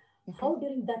school, how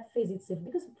during that phase itself,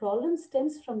 because the problem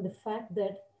stems from the fact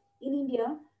that in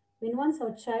India, when once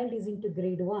our child is into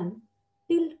grade 1,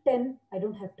 till 10, I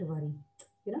don't have to worry,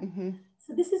 you know.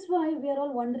 So this is why we are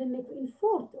all wondering if in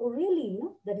fourth, oh really,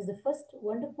 that is the first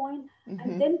wonder point.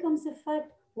 And then comes the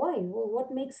fact, why?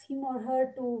 What makes him or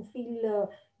her to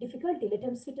feel difficulty? Let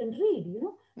him sit and read,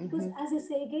 because as I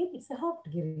say again, it's a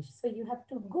Hauptgericht, so you have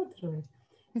to go through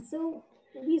it. So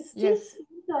we still Yes.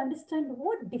 need to understand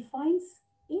what defines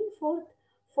in fourth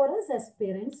for us as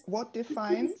parents. What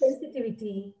defines?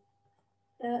 Sensitivity.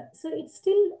 So it's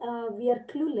still, we are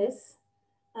clueless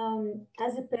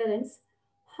as a parents,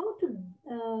 how to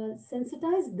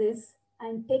sensitize this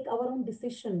and take our own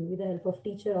decision with the help of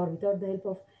teacher or without the help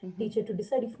of teacher to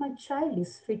decide if my child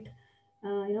is fit,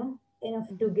 enough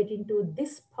to get into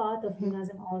this path of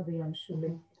gymnasium or the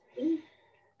Schule.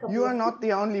 You are not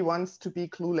the only ones to be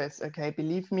clueless, okay?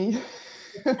 Believe me.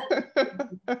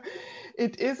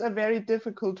 It is a very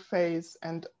difficult phase,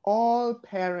 and all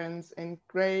parents in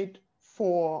grade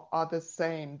 4 are the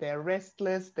same. They're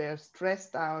restless, they're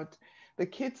stressed out. The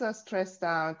kids are stressed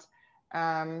out.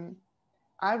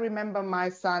 I remember my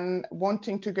son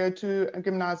wanting to go to a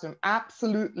gymnasium.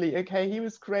 Absolutely, okay? He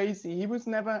was crazy. He was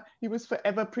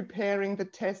forever preparing the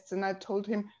tests. And I told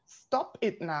him, stop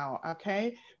it now,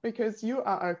 okay? Because you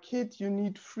are a kid, you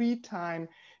need free time.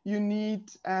 You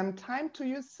need time to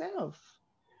yourself.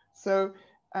 So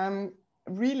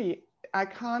really, I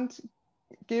can't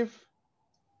give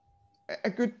a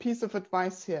good piece of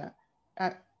advice here.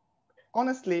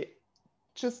 Honestly,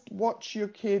 just watch your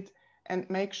kid and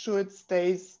make sure it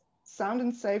stays sound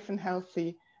and safe and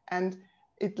healthy, and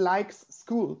it likes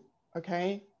school,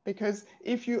 okay? Because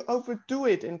if you overdo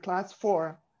it in class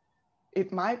 4,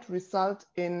 it might result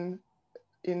in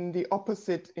the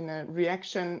opposite, in a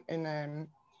reaction,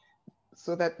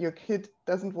 so that your kid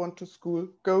doesn't want to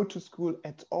go to school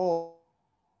at all,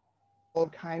 or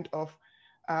kind of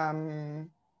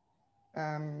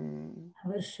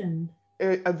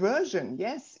aversion,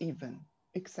 yes, even.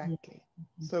 Exactly.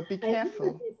 So be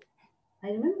careful.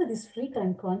 I remember this free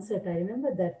time concept. I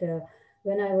remember that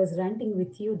when I was ranting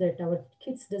with you that our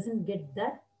kids doesn't get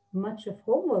that much of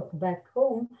homework back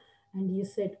home, and you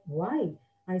said, why?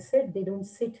 I said they don't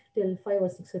sit till 5 or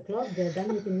 6 o'clock. They're done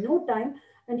within no time.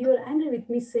 And you were angry with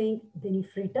me saying they need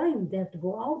free time. They have to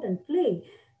go out and play,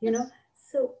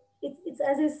 So it's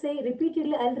as I say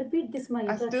repeatedly, I'll repeat this, my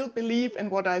I still believe in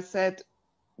what I said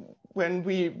when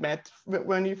we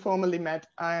formally met.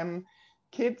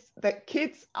 Kids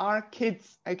are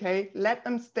kids, okay? Let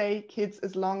them stay kids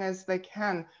as long as they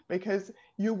can, because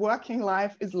your working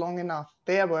life is long enough.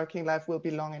 Their working life will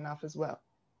be long enough as well.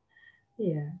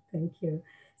 Yeah, thank you.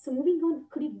 So moving on,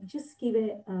 could you just give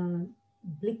a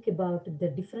blick about the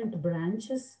different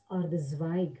branches or the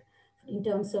Zweig in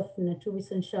terms of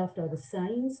Naturwissenschaft or the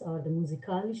science or the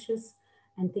Musikalisches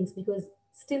and things, because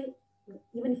still,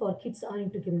 even if our kids are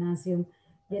into gymnasium,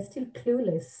 they're still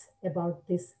clueless about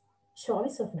this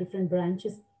choice of different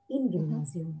branches in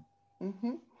gymnasium.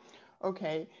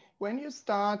 Okay, when you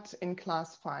start in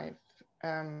class 5,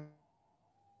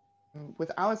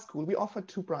 with our school, we offer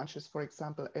 2 branches, for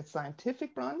example, a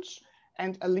scientific branch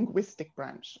and a linguistic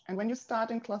branch. And when you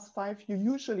start in class 5, you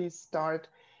usually start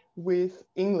with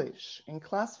English in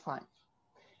class 5.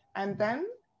 And then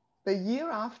the year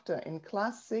after, in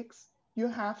class 6, you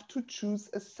have to choose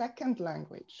a second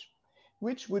language,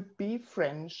 which would be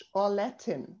French or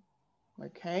Latin,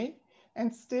 okay?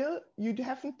 And still, you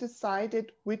haven't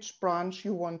decided which branch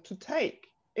you want to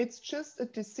take. It's just a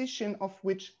decision of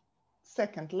which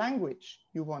second language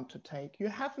you want to take. You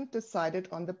haven't decided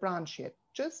on the branch yet,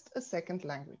 just a second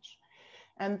language.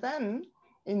 And then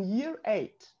in year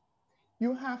 8,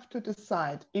 you have to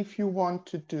decide if you want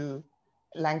to do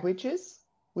languages,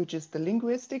 which is the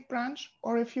linguistic branch,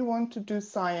 or if you want to do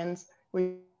science,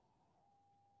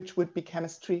 which would be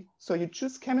chemistry. So you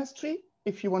choose chemistry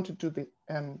if you want to do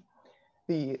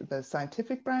the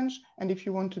scientific branch, and if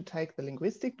you want to take the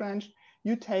linguistic branch,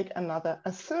 you take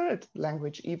a third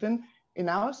language even. In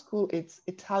our school, it's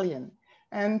Italian.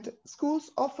 And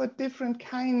schools offer different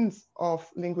kinds of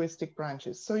linguistic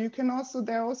branches. So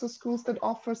there are also schools that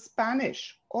offer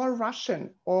Spanish or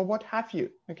Russian or what have you,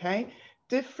 okay?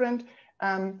 Different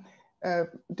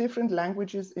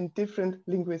languages in different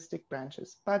linguistic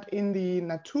branches. But in the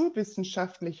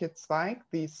Naturwissenschaftliche Zweig,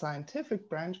 the scientific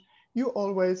branch, you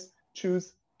always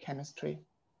choose chemistry,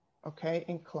 okay,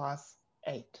 in class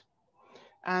 8.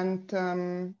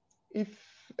 And if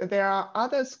there are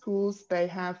other schools, they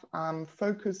have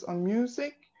focus on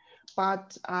music,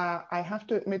 but I have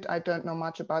to admit, I don't know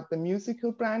much about the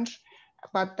musical branch,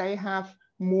 but they have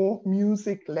more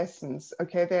music lessons.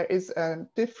 Okay, there is a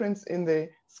difference in the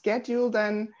schedule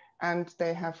then, and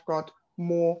they have got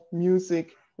more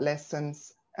music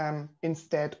lessons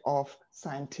instead of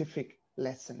scientific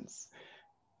lessons.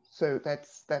 So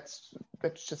that's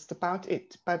just about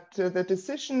it. But the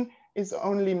decision is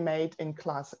only made in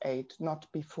class 8, not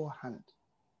beforehand.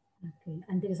 Okay,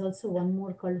 and there is also one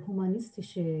more called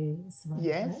Humanistische.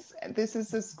 Yes, and this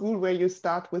is a school where you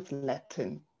start with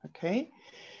Latin, okay?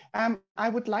 I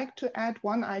would like to add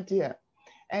one idea.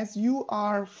 As you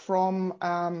are from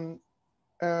a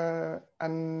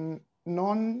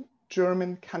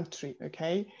non-German country,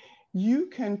 okay? You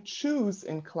can choose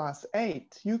in class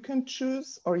 8, you can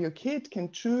choose, or your kid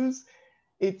can choose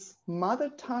its mother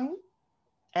tongue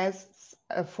as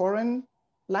a foreign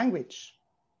language.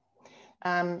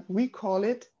 We call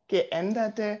it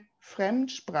geänderte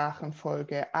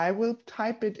Fremdsprachenfolge. I will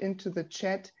type it into the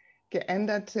chat,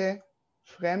 geänderte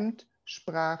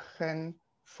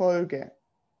Fremdsprachenfolge.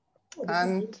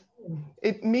 And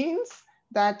it means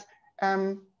that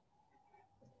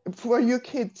for your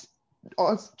kids,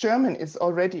 German is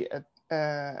already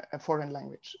a foreign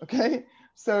language, okay?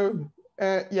 So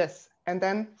yes, and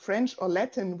then French or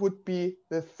Latin would be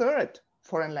the third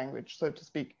foreign language, so to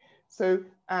speak. So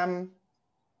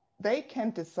they can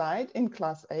decide in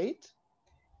class 8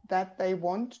 that they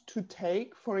want to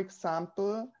take, for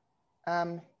example,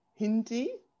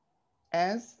 Hindi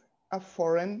as a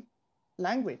foreign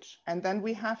language. And then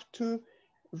we have to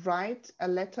write a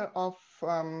letter of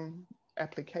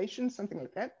application, something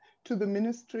like that, to the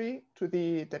ministry, to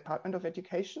the Department of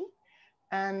Education,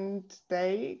 and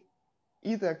they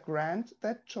either grant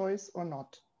that choice or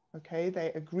not. Okay,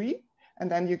 they agree,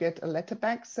 and then you get a letter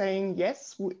back saying,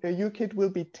 yes, your kid will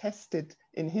be tested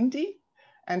in Hindi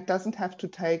and doesn't have to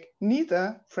take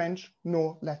neither French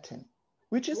nor Latin,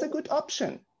 which is a good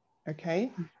option,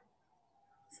 okay?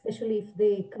 Especially if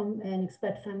they come, an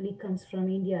expat family comes from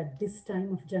India at this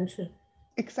time of juncture.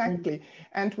 Exactly.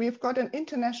 And we've got an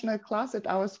international class at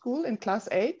our school in class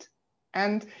 8.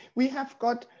 And we have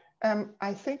got,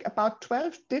 I think, about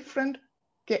 12 different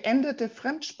geänderte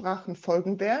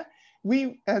Fremdsprachenfolgen there.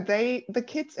 The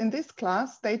kids in this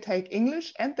class, they take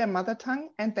English and their mother tongue,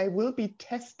 and they will be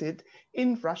tested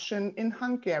in Russian, in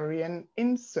Hungarian,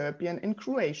 in Serbian, in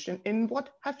Croatian, in what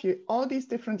have you, all these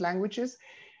different languages.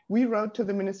 We wrote to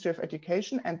the Ministry of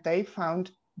Education and they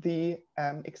found the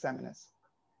examiners.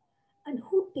 And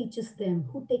who teaches them?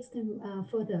 Who takes them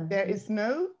further?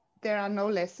 There are no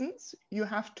lessons. You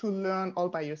have to learn all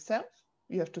by yourself.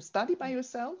 You have to study by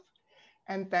yourself.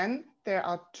 And then there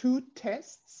are 2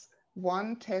 tests,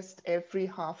 1 test every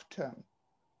half term.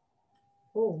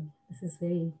 Oh, this is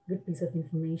very good piece of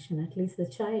information, at least the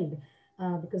child,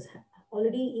 because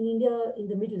already in India, in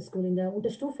the middle school, in the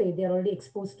Unterstufe, they are already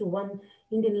exposed to one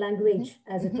Indian language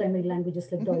as a primary language,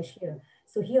 just like Deutsch here.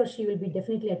 So he or she will be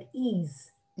definitely at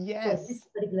ease for this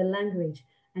particular language.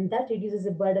 And that reduces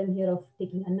the burden here of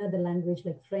taking another language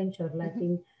like French or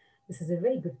Latin. This is a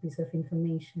very good piece of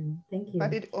information. Thank you.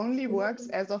 But it only works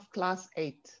as of class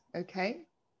 8, okay?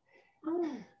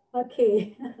 Oh,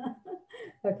 okay.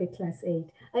 Okay, class 8.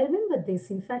 I remember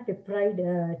this. In fact, a pride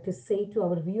to say to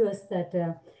our viewers that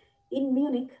in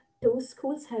Munich, 2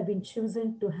 schools have been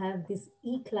chosen to have this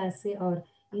E-class or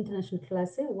international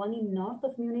class, one in north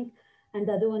of Munich and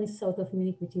the other one is south of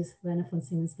Munich, which is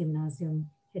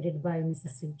Werner-von-Siemens-Gymnasium, headed by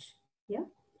Mrs. Sütsch. Yeah.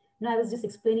 Now I was just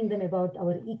explaining them about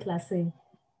our E-class.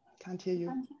 Can't hear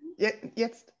you. Yeah,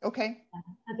 yes, okay.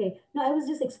 Okay. No, I was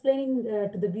just explaining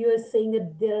to the viewers, saying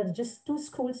that there are just 2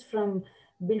 schools from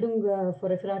Bildung for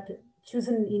Referat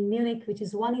chosen in Munich, which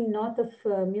is one in north of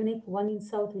Munich, one in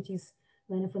south, which is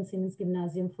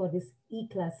Werner-von-Siemens-Gymnasium for this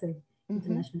E-class,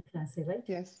 international class, right?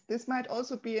 Yes, this might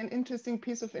also be an interesting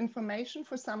piece of information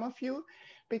for some of you,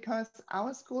 because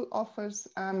our school offers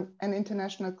an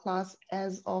international class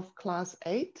as of class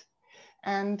 8.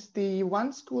 And the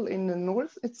one school in the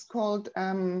north, it's called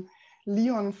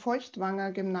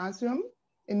Werner-von-Siemens-Gymnasium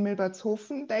in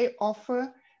Milbertshofen. They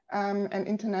offer an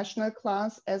international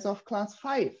class as of class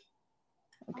 5,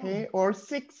 okay, or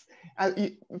 6.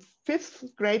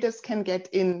 5th graders can get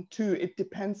in too. It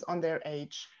depends on their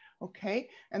age, okay.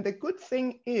 And the good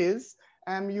thing is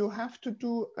you have to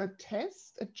do a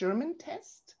test, a German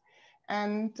test.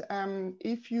 And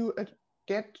if you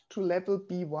get to level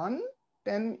B1,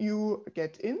 then you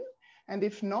get in. And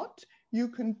if not, you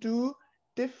can do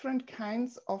different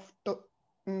kinds of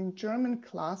German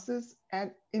classes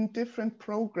in different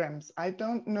programs. I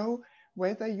don't know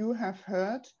whether you have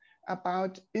heard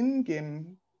about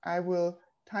INGYM. I will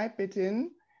type it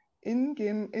in.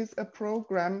 INGYM is a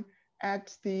program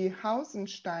at the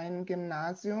Hausenstein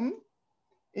Gymnasium.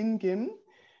 INGYM.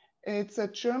 It's a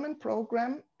German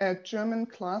program, a German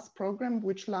class program,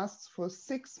 which lasts for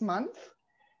 6 months.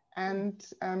 And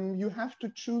you have to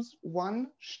choose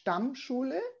one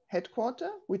Stammschule, headquarter,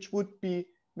 which would be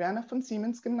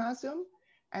Werner-von-Siemens-Gymnasium.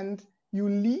 And you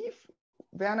leave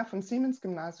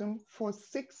Werner-von-Siemens-Gymnasium for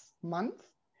 6 months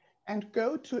and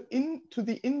go to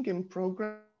the INGYM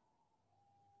program.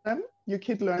 Your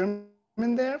kid learns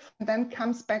German there, and then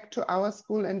comes back to our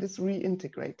school and is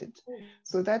reintegrated.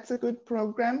 So that's a good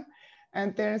program.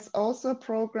 And there's also a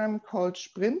program called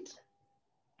Sprint.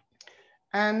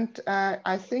 And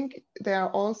I think there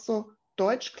are also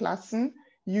Deutschklassen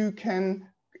you can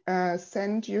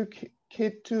send your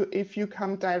kid to if you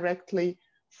come directly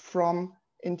from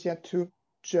India to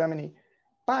Germany.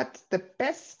 But the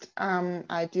best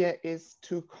idea is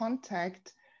to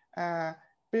contact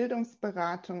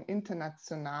Bildungsberatung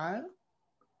International,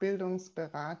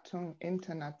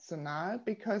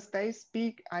 because they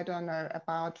speak, I don't know,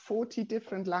 about 40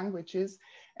 different languages,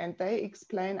 and they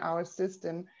explain our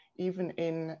system even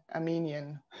in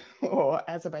Armenian or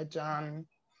Azerbaijan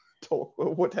talk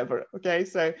or whatever. Okay,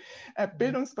 so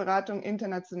Bildungsberatung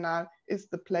International is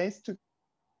the place to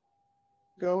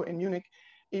go in Munich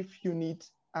if you need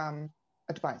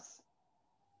advice.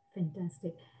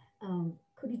 Fantastic.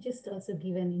 Could you just also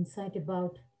give an insight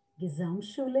about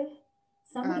Gesamtschule?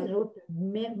 Somebody wrote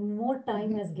more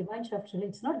time as Gemeinschaftsschule.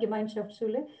 It's not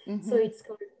Gemeinschaftsschule, so it's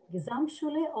called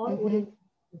Gesamtschule or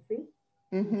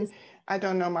Orientierungsstufe. I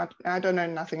don't know much. I don't know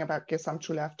nothing about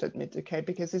Gesamtschule, I have to admit, okay,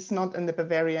 because it's not in the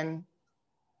Bavarian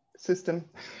system,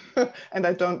 and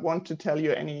I don't want to tell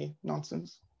you any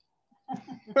nonsense.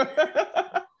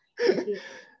 Okay.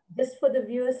 Just for the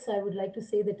viewers, I would like to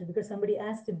say that because somebody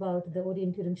asked about the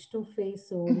Orientierungsstufe,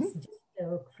 so it's just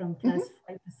from class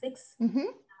 5 to 6.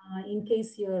 In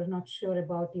case you're not sure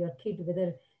about your kid,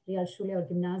 whether Realschule or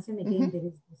Gymnasium, again, there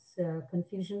is this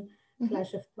confusion,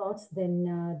 clash of thoughts,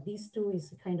 then these two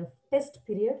is a kind of test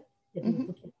period that you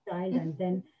put your child, and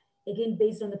then again,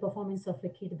 based on the performance of a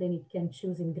kid, then it can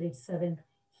choose in grade 7,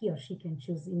 he or she can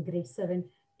choose in grade 7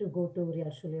 to go to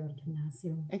Realschule or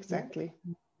Gymnasium. Exactly.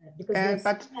 Because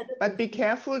but be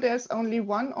careful, there's only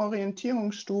one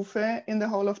Orientierungsstufe in the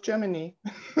whole of Germany.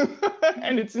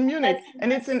 And it's in Munich,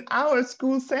 and it's in our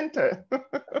school center.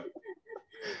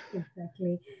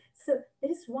 Exactly. So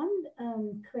there is one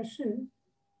question.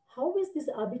 How is this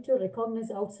Abitur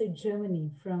recognized outside Germany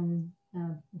from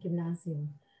Gymnasium?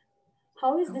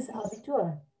 How is this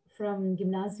Abitur from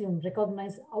Gymnasium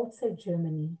recognized outside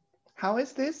Germany? How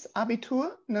is this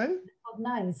Abitur? No?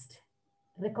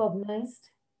 Recognized.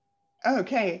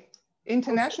 Okay.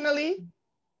 Internationally?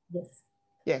 Yes.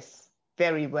 Yes,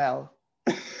 very well.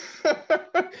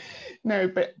 No,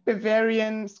 but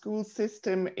Bavarian school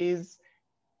system is,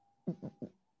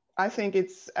 I think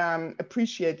it's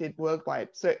appreciated worldwide.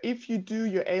 So if you do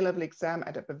your A-level exam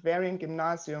at a Bavarian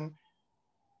gymnasium,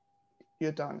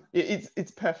 you're done.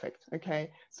 It's perfect,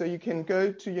 okay? So you can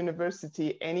go to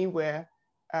university anywhere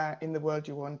in the world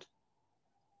you want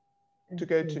to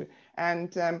go to.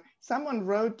 And someone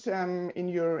wrote in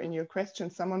your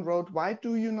question, someone wrote, why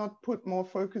do you not put more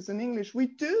focus on English? We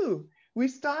do. We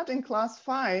start in class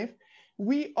 5.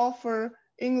 We offer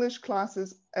English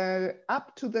classes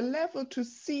up to the level to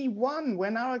C1.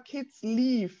 When our kids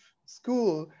leave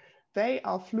school, they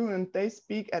are fluent. They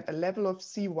speak at a level of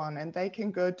C1, and they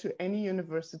can go to any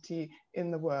university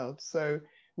in the world. So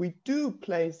we do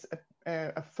place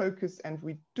a focus, and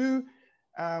we do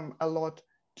a lot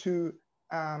to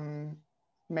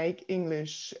make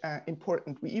English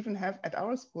important. We even have at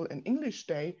our school an English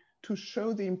day to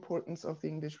show the importance of the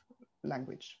English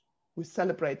language. We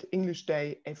celebrate English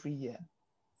Day every year.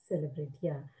 Celebrate,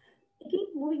 yeah. Again,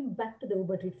 moving back to the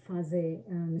Obertrittphase,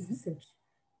 Mrs. Sütsch,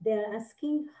 they're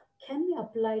asking, can we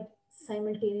apply it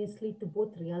simultaneously to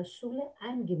both Realschule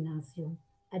and Gymnasium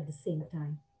at the same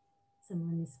time?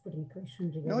 Someone is putting a question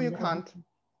regarding No, you can't.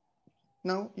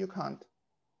 No, you can't.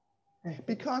 Okay.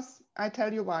 Because I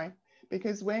tell you why.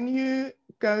 Because when you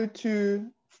go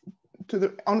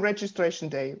on registration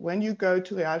day, when you go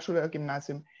to Realschule or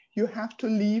Gymnasium, you have to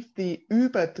leave the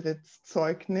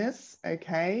Übertrittszeugnis,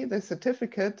 okay, the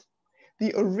certificate,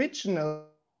 the original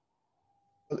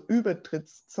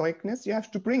Übertrittszeugnis, you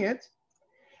have to bring it,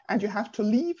 and you have to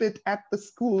leave it at the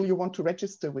school you want to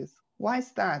register with. Why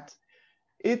is that?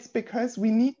 It's because we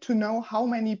need to know how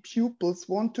many pupils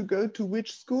want to go to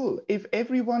which school. If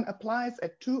everyone applies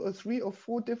at 2 or 3 or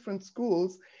 4 different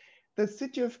schools, the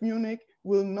city of Munich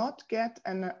will not get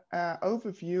an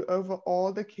overview over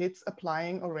all the kids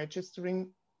applying or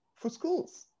registering for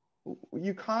schools.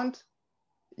 You can't,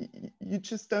 you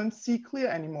just don't see clear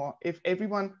anymore if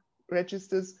everyone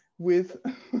registers with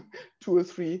 2 or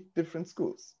 3 different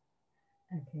schools.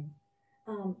 Okay.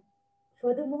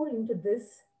 Furthermore, into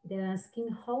this, they're asking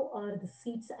how are the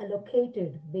seats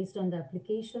allocated based on the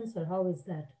applications, or how is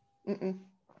that?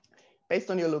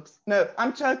 Based on your looks. No,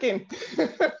 I'm joking.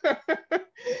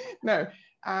 No,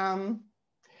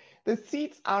 the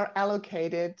seats are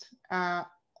allocated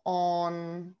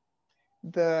on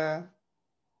the,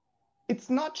 it's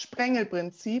not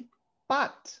Sprengelprinzip,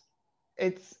 but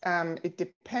it's, it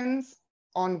depends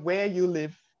on where you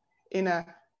live in a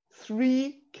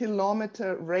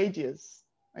 3-kilometer radius.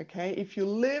 Okay, if you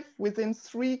live within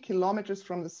 3 kilometers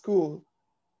from the school,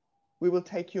 we will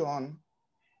take you on.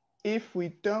 If we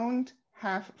don't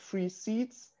have free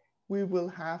seats, we will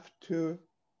have to,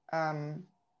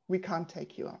 we can't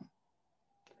take you on.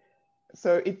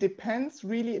 So it depends,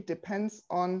 really, it depends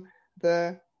on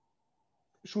the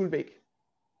Schulweg.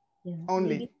 Yeah,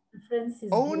 only.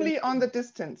 Only on the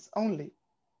distance, only.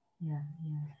 Yeah,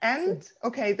 yeah. And,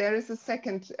 okay, there is a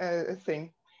second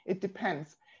thing. It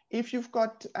depends. If you've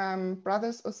got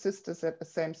brothers or sisters at the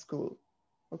same school,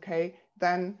 okay,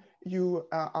 then you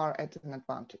are at an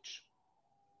advantage.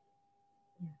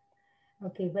 Yeah.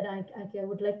 Okay, but I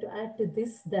would like to add to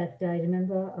this that I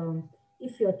remember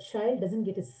if your child doesn't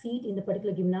get a seat in the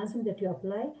particular gymnasium that you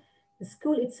apply, the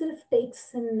school itself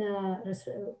takes an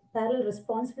parallel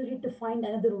responsibility to find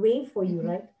another way for you,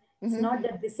 right? It's not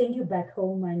that they send you back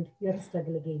home and you have to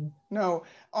struggle again. No,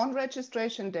 on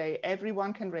registration day,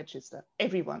 everyone can register.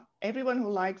 Everyone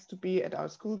who likes to be at our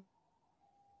school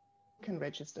can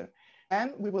register.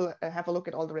 And we will have a look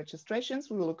at all the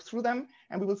registrations. We will look through them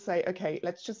and we will say, okay,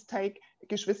 let's just take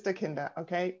Geschwisterkinder,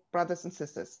 okay, brothers and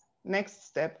sisters. Next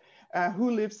step, who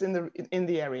lives in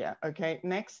the area, okay?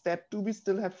 Next step, do we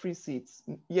still have free seats?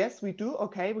 Yes, we do.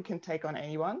 Okay, we can take on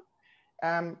anyone.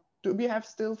 Do we have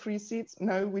still free seats?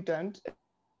 No, we don't.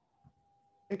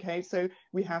 Okay, so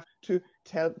we have to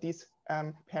tell these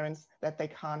parents that they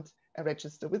can't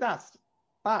register with us.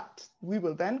 But we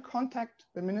will then contact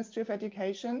the Ministry of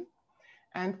Education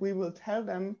and we will tell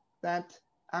them that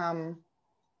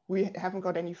we haven't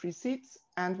got any free seats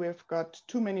and we've got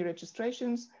too many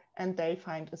registrations, and they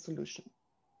find a solution.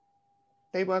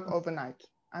 They work overnight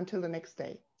until the next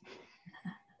day.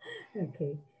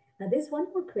 Okay. Now there's one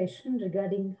more question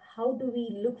regarding how do we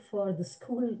look for the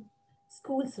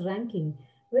school's ranking?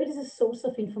 Where is the source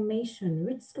of information?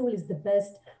 Which school is the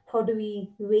best? How do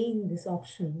we weigh in this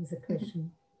option is a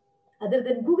question. Other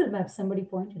than Google Maps, somebody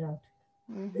pointed out.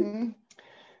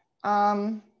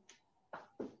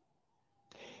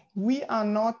 We are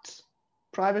not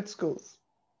private schools,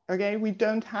 okay? We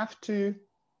don't have to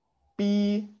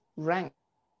be ranked.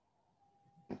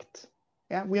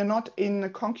 Yeah, we are not in a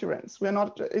concurrence.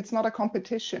 It's not a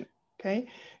competition, okay?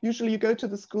 Usually you go to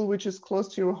the school which is close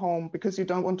to your home because you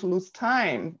don't want to lose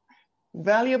time,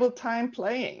 valuable time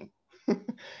playing.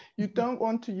 You don't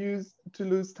want to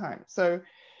lose time. So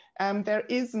there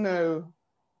is no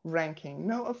ranking,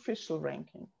 no official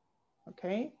ranking,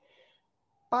 okay?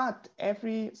 But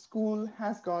every school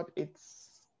has got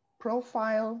its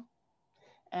profile,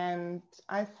 and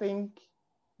I think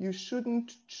you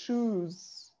shouldn't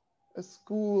choose a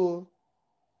school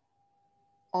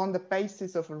on the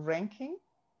basis of a ranking,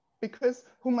 because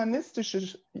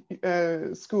humanistische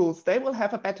schools, they will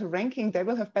have a better ranking, they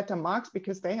will have better marks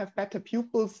because they have better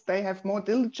pupils, they have more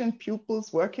diligent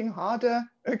pupils working harder,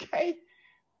 okay?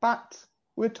 But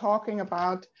we're talking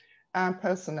about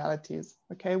personalities,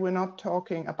 okay? We're not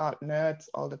talking about nerds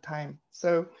all the time.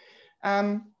 So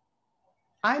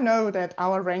I know that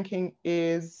our ranking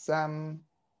is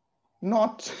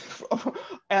not,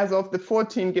 as of the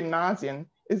 14 gymnasien,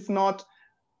 is not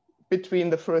between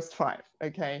the first 5,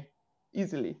 okay,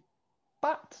 easily.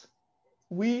 But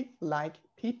we like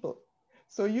people.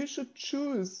 So you should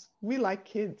choose, we like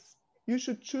kids. You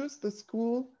should choose the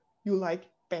school you like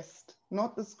best,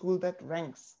 not the school that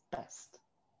ranks best.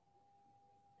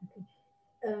 Okay.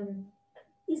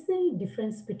 Is there any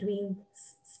difference between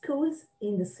schools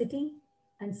in the city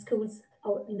and schools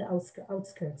out in the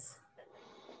outskirts?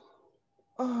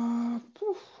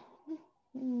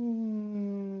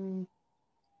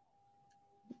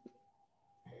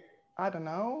 I don't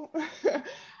know.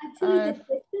 Actually, the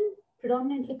question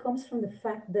predominantly comes from the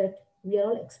fact that we are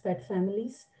all expat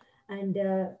families, and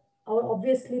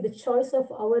obviously the choice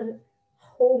of our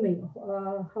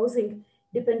housing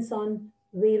depends on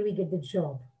where we get the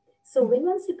job. So when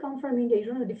once you come from India, you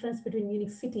don't know the difference between Munich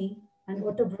city and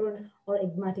Ottobrunn or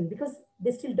Egmating, because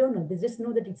they still don't know. They just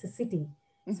know that it's a city.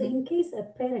 So in case a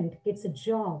parent gets a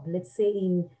job, let's say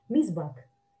in Miesbach,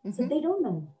 so they don't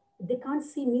know. They can't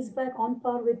see Miesbach on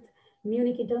par with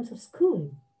Munich in terms of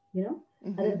school, you know,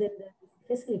 other than the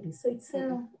facilities. So it's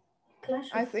a clash.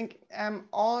 I think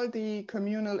all the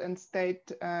communal and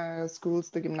state schools,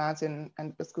 the gymnasien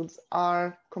and the schools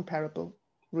are comparable,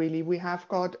 really. We have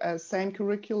got a same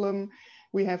curriculum.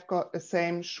 We have got the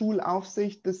same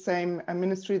Schulaufsicht, the same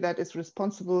ministry that is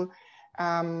responsible.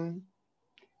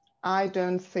 I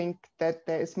don't think that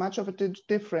there is much of a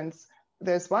difference.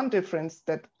 There's one difference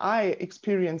that I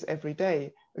experience every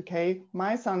day, okay?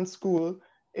 My son's school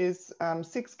is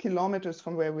 6 kilometers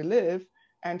from where we live,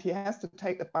 and he has to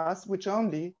take the bus, which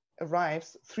only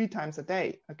arrives 3 times a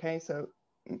day, okay? So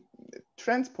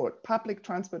transport, public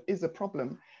transport is a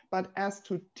problem. But as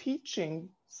to teaching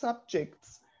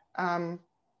subjects,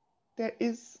 there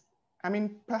is, I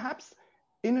mean, perhaps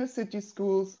inner city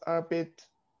schools are a bit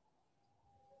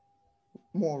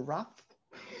more rough.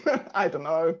 I don't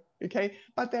know, okay?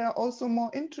 But they are also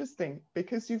more interesting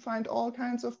because you find all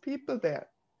kinds of people there.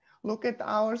 Look at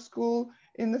our school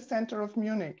in the center of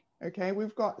Munich, okay?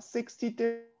 We've got 60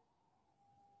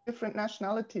 different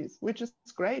nationalities, which is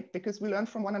great because we learn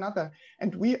from one another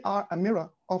and we are a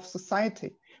mirror of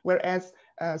society. Whereas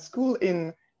a school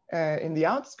in the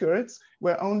outskirts,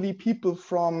 where only people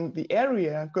from the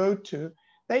area go to,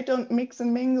 they don't mix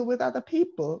and mingle with other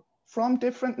people from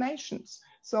different nations.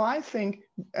 So I think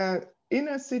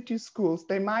inner city schools,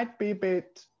 they might be a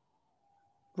bit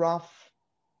rough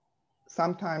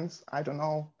sometimes. I don't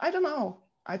know.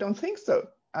 I don't think so.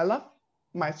 I love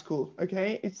my school,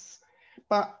 okay?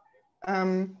 But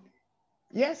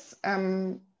yes,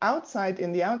 outside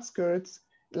in the outskirts,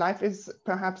 life is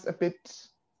perhaps a bit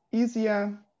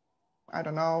easier. I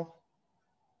don't know.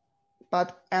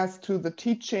 But as to the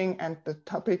teaching and the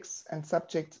topics and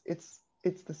subjects, it's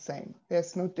the same.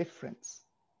 There's no difference.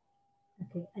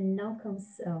 Okay, and now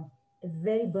comes a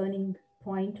very burning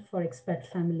point for expat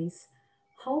families.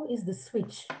 How is the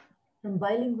switch from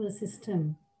bilingual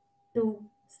system to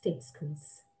state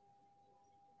schools,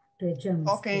 to a German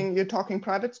school? You're talking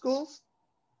private schools?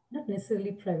 Not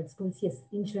necessarily private schools, yes,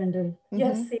 in general. You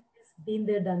have seen this, been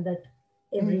there, done that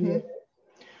every year.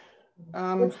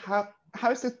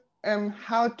 How is it,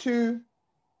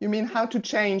 you mean how to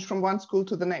change from one school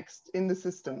to the next in the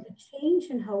system? The change,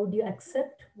 and how do you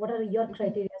accept, what are your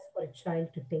criteria for a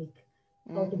child to take,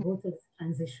 how to go through this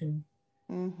transition?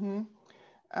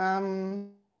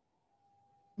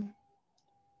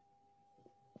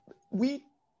 We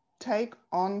take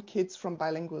on kids from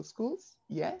bilingual schools,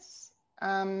 yes.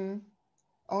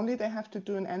 Only they have to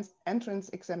do an entrance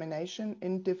examination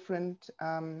in different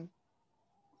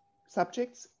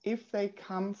subjects if they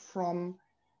come from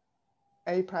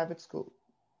a private school,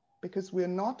 because we're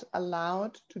not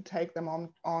allowed to take them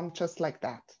on just like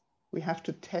that. We have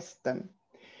to test them.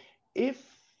 They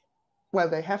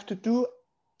have to do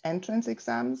entrance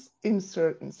exams in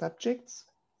certain subjects,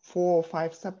 4 or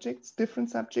 5 subjects,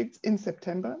 different subjects in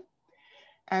September.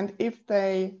 And if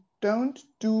they don't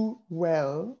do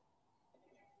well,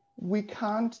 we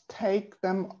can't take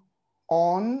them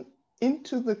on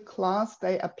into the class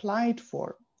they applied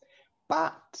for.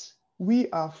 But we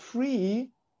are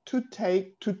free to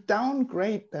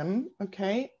downgrade them,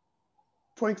 okay?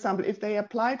 For example, if they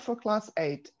applied for class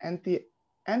 8 and the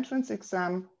entrance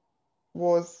exam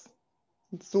was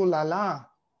so la la,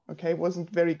 okay, wasn't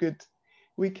very good,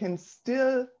 we can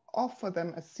still offer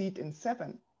them a seat in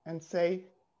 7 and say,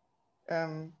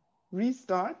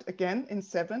 restart again in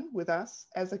 7 with us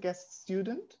as a guest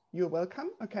student. You're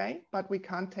welcome, okay? But we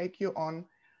can't take you on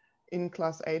in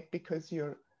class 8 because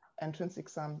your entrance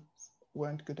exams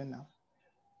weren't good enough.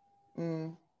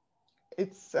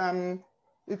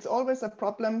 It's always a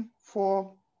problem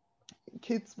for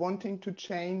kids wanting to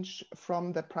change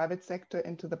from the private sector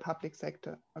into the public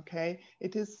sector, okay?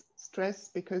 It is stress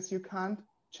because you can't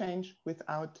change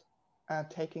without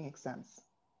taking exams.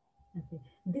 Okay.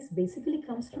 This basically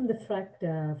comes from the fact,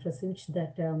 Frau Sütsch,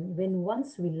 that when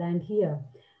once we land here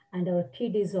and our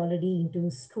kid is already into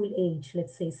school age,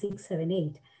 let's say 6, 7,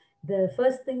 8, the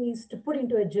first thing is to put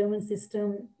into a German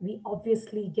system. We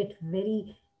obviously get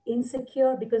very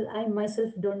insecure because I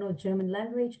myself don't know German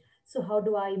language. So how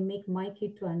do I make my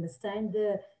kid to understand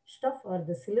the stuff or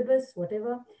the syllabus,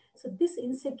 whatever? So this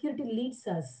insecurity leads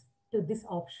us to this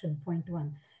option, point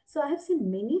 1. So I have seen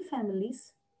many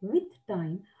families with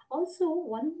time. Also,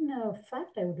 one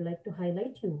fact I would like to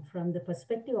highlight you from the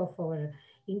perspective of our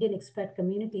Indian expat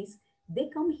communities, they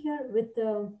come here with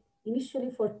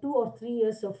initially for 2 or 3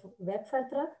 years of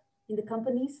Werkvertrag in the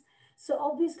companies. So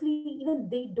obviously, even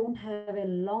they don't have a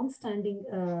long-standing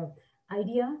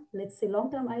idea, let's say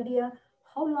long-term idea,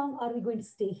 how long are we going to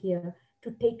stay here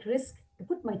to take risk, to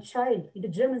put my child into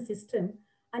German system,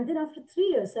 and then after 3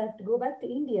 years, I have to go back to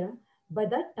India. By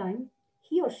that time,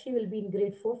 he or she will be in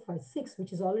grade 4, 5, 6,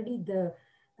 which is already the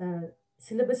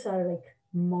syllabus are like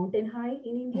mountain high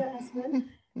in India as well.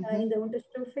 In the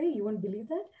Unterstufe, you won't believe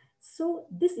that. So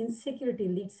this insecurity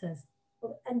leads us.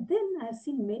 And then I've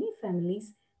seen many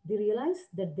families, they realize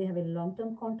that they have a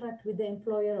long-term contract with the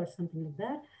employer or something like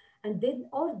that, and then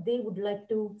or they would like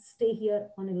to stay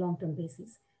here on a long-term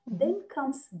basis. Then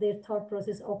comes their thought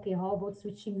process, okay, how about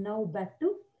switching now back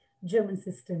to German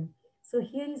system? So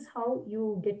here is how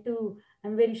you get to,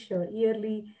 I'm very sure,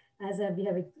 yearly, as we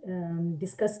have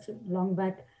discussed long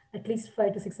back, at least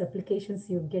 5 to 6 applications,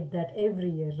 you get that every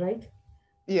year, right?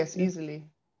 Yes, easily.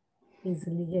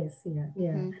 Easily, yes, yeah.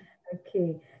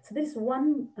 Okay, so there is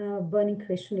one burning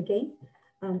question again.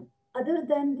 Other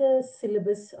than the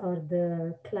syllabus or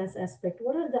the class aspect,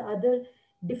 what are the other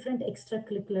different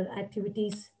extracurricular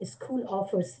activities a school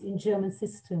offers in German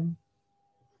system?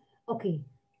 Okay.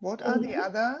 What are the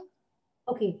other?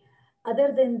 Okay,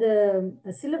 other than the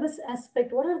syllabus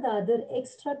aspect, what are the other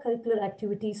extracurricular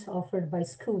activities offered by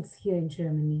schools here in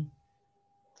Germany?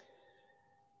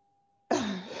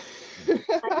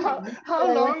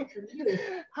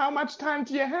 How much time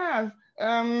do you have?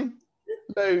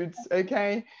 Loads,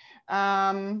 okay.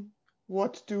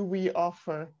 What do we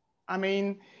offer? I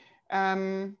mean,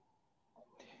 in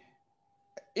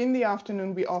the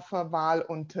afternoon we offer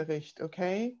Wahlunterricht,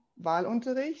 okay?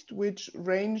 Wahlunterricht, which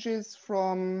ranges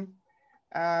from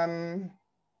mountain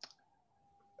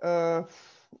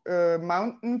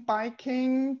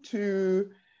biking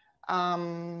to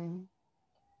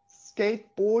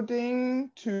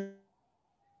skateboarding to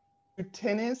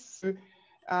tennis, to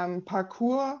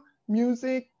parkour,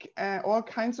 music, all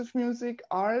kinds of music,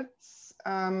 arts,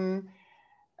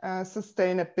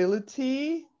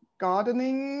 sustainability,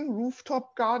 gardening,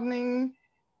 rooftop gardening,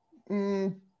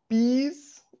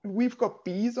 bees. We've got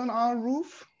bees on our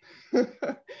roof.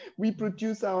 We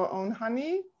produce our own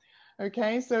honey.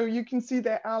 Okay, so you can see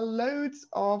there are loads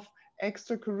of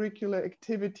extracurricular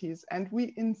activities, and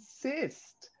we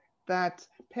insist that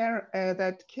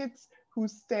that kids who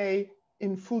stay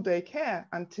in full day care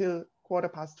until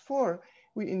 4:15,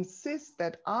 we insist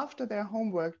that after their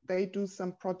homework, they do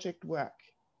some project work,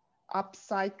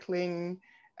 upcycling,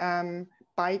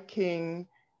 biking,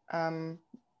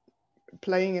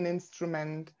 playing an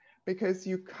instrument, because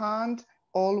you can't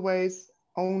always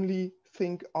only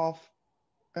think of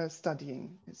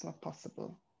studying. It's not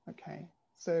possible. Okay,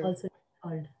 so also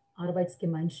called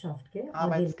Arbeitsgemeinschaft, okay?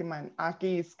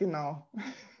 AGs, genau.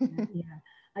 Yeah,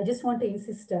 I just want to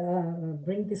insist,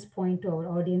 bring this point to our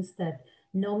audience that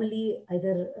normally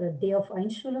either a day of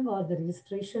Einschulung or the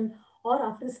registration or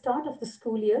after the start of the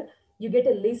school year, you get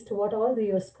a list what all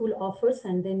your school offers,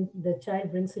 and then the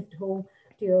child brings it home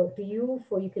to you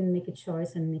for you can make a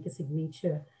choice and make a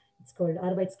signature. It's called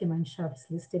Arbeitsgemeinschaft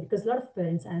listed because a lot of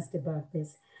parents asked about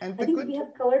this. And I think we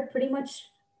have covered pretty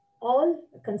much all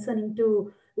concerning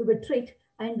to Übertritt,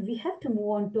 and we have to move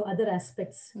on to other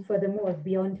aspects furthermore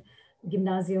beyond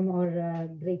gymnasium or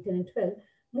grade 10 and 12.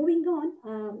 Moving on,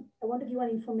 I want to give an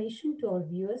information to our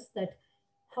viewers that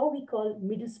how we call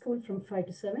middle school from 5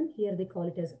 to 7. Here they call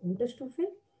it as Unterstufe.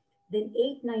 Then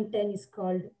 8, 9, 10 is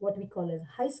called what we call as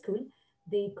high school.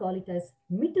 They call it as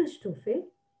Mittelstufe.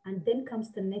 And then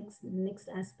comes the next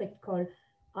aspect called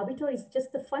Abitur is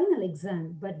just the final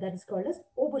exam, but that is called as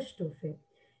Oberstufe.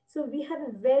 So we have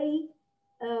a very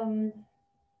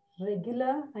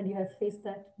regular, and you have faced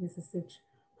that, Mrs. Sütsch.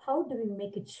 How do we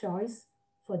make a choice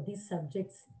for these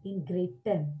subjects in grade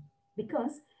 10?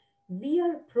 Because we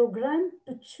are programmed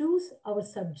to choose our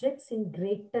subjects in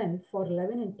grade 10 for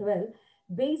 11 and 12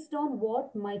 based on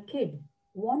what my kid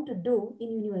want to do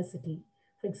in university.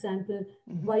 For example,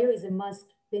 bio is a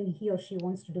must when he or she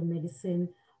wants to do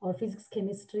medicine, or physics,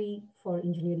 chemistry for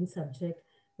engineering subject.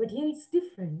 But here it's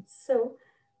different. So,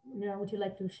 would you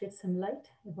like to shed some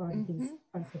light about these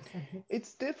concept subjects?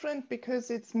 It's different because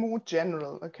it's more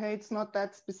general, okay? It's not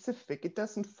that specific. It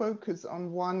doesn't focus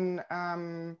on one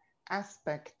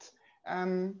aspect.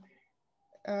 Of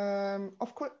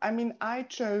course, I mean, I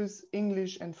chose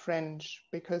English and French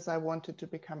because I wanted to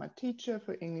become a teacher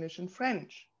for English and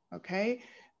French, okay?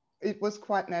 It was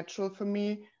quite natural for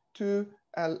me to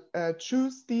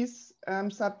choose these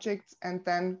subjects and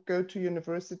then go to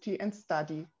university and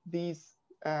study these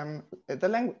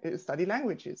study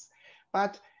languages.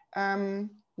 But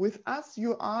with us,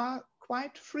 you are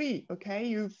quite free, okay?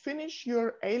 You finish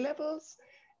your A-levels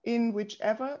in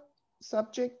whichever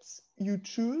subjects you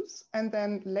choose, and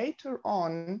then later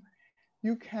on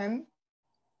you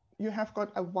have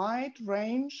got a wide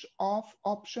range of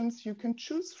options you can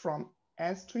choose from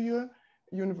as to your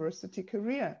university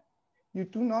career. You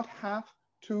do not have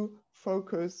to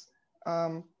focus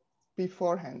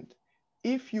beforehand.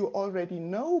 If you already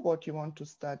know what you want to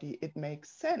study, it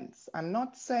makes sense. I'm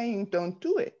not saying don't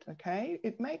do it, okay?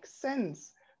 It makes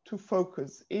sense to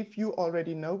focus if you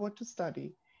already know what to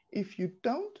study. If you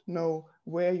don't know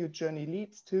where your journey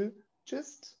leads to,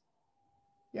 just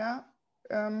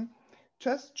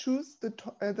choose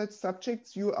the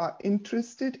subjects you are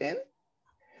interested in,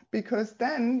 because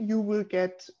then you will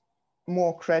get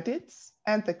more credits,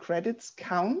 and the credits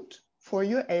count for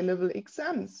your A-level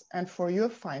exams and for your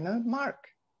final mark.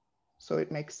 So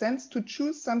it makes sense to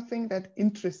choose something that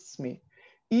interests me,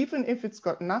 even if it's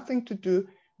got nothing to do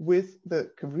with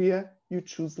the career you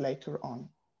choose later on.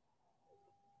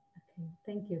 Okay,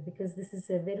 thank you, because this is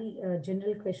a very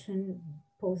general question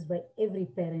posed by every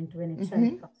parent when a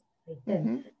child comes to grade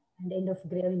 10. And end of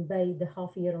grade, by the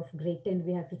half year of grade 10,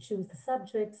 we have to choose the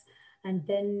subjects. And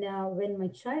then when my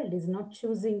child is not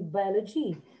choosing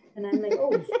biology, and I'm like,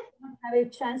 oh, she don't have a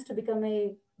chance to become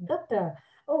a doctor.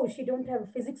 Oh, she don't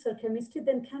have physics or chemistry,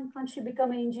 then can't she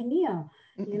become an engineer?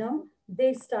 You know,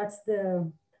 there starts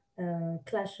the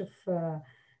clash of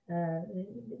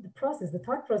the process, the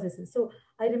thought processes. So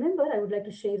I remember, I would like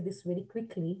to share this very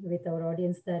quickly with our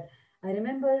audience, that I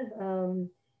remember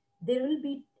there will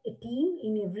be a team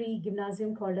in every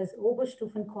gymnasium called as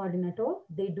Oberstufenkoordinator.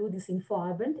 They do this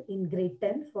Infoabend in grade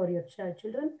 10 for your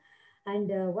children. And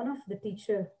one of the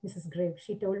teacher, Mrs. Grave,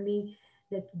 she told me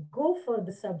that go for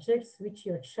the subjects which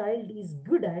your child is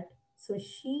good at, so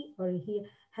she or he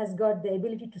has got the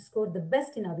ability to score the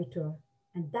best in Abitur.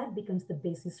 And that becomes the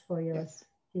basis for your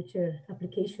future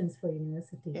applications for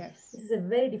university. This is a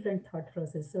very different thought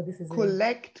process. So this is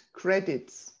collect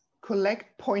credits,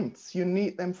 collect points. You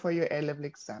need them for your A-level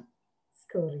exam.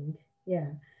 Scoring,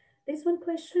 yeah. There's one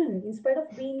question. In spite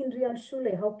of being in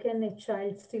Realschule, how can a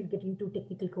child still get into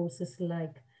technical courses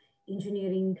like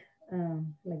engineering,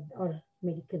 or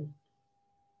medical?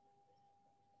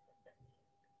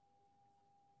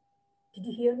 Did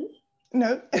you hear me?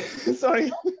 No,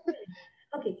 sorry.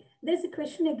 Okay, there's a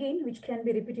question again which can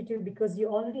be repetitive because you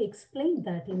already explained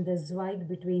that in the Zweig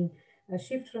between a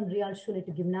shift from Realschule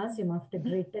to Gymnasium after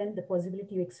grade 10, the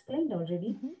possibility you explained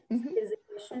already. So there's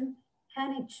a question, can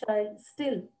a child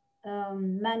still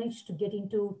manage to get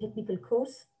into technical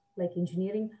course like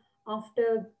engineering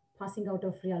after passing out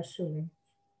of Realschule?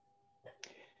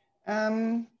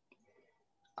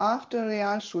 After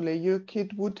Realschule, your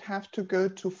kid would have to go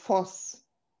to Voss.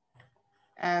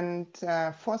 And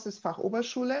Voss is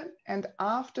Fachoberschule. And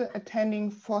after attending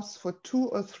Voss for 2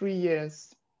 or 3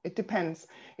 years, it depends.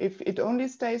 If it only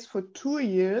stays for 2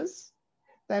 years,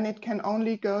 then it can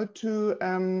only go to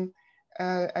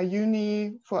a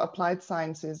uni for applied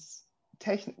sciences,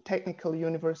 technical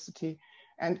university.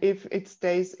 And if it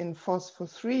stays in Voss for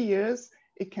 3 years,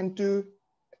 it can do,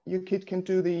 your kid can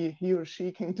do he or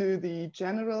she can do the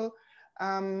general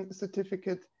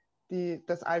certificate,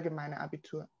 das allgemeine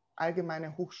Abitur,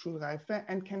 allgemeine Hochschulreife,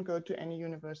 and can go to any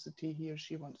university he or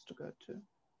she wants to go to.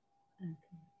 Okay.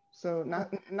 So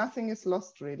nothing is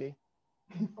lost really.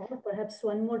 Or perhaps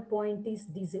one more point is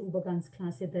diese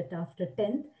Übergangsklasse, that after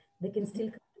 10th, they can still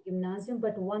come to gymnasium,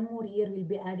 but 1 more year will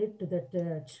be added to that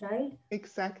child.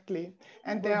 Exactly.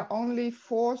 And there are only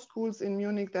 4 schools in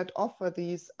Munich that offer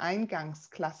these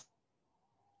Eingangsklassen,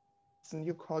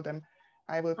 you call them.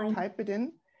 I will type it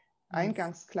in.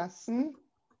 Eingangsklassen.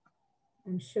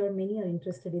 I'm sure many are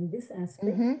interested in this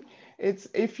aspect. It's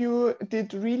if you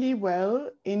did really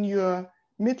well in your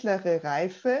mittlere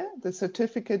Reife, the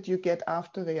certificate you get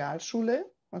after Realschule,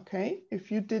 okay?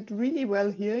 If you did really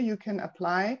well here, you can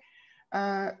apply,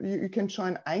 you can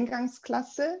join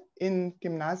Eingangsklasse in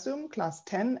Gymnasium, class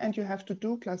 10, and you have to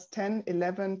do class 10,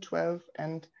 11, 12,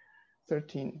 and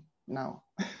 13 now.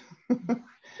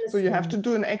 So you have to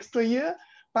do an extra year,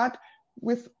 but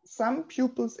with some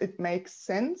pupils, it makes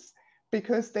sense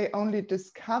because they only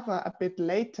discover a bit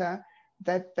later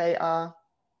that they are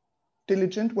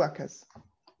diligent workers.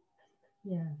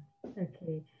 Yeah,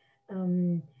 okay.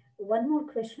 One more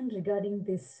question regarding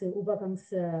this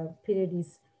Übergangs period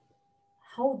is,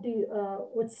 how do you,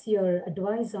 what's your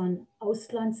advice on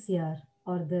Auslandsjahr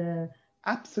or the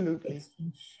Absolutely.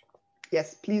 exchange?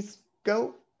 Yes, please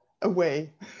go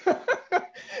away.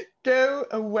 Go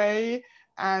away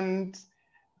and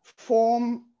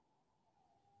form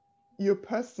your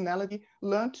personality,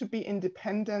 learn to be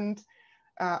independent,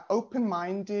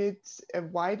 open-minded,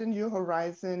 widen your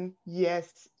horizon,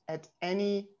 yes,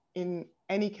 in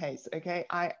any case, okay?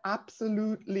 I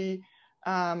absolutely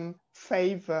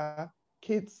favor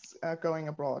kids going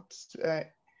abroad.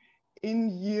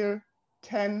 In year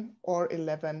 10 or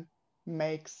 11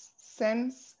 makes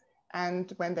sense.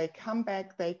 And when they come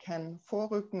back, they can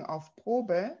Vorrücken auf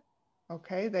Probe,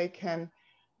 okay? They can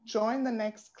join the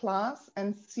next class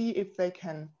and see if they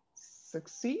can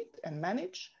succeed and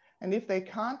manage. And if they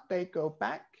can't, they go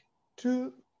back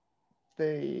to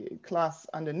the class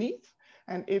underneath.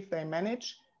 And if they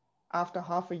manage, after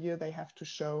half a year, they have to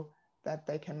show that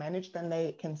they can manage, then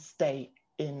they can stay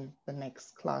in the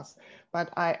next class.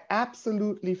 But I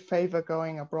absolutely favor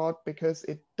going abroad because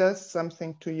it does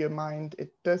something to your mind,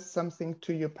 it does something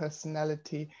to your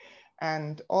personality.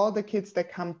 And all the kids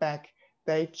that come back,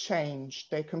 they change,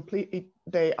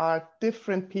 they are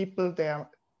different people, they are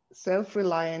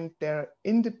self-reliant, they're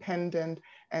independent.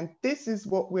 And this is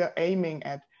what we're aiming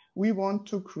at. We want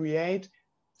to create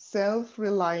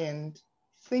self-reliant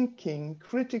thinking,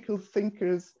 critical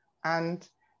thinkers, and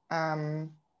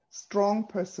strong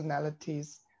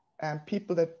personalities,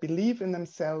 people that believe in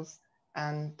themselves,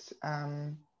 and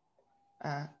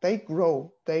they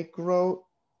grow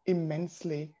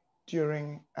immensely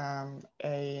during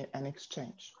an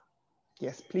exchange.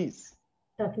 Yes, please.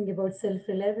 Talking about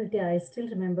self-reliability, I still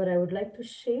remember, I would like to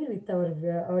share with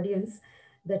our audience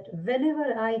that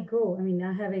whenever I go, I mean,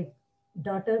 I have a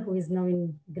daughter who is now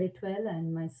in grade 12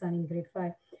 and my son in grade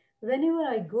 5. Whenever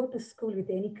I go to school with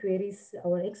any queries,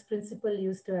 our ex-principal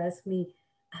used to ask me,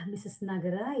 Mrs.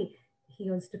 Nagarai, he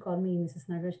used to call me Mrs.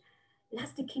 Nagarai,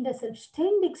 lass die Kinder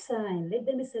selbstständig sein, let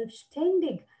them be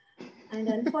selbstständig. And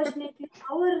unfortunately,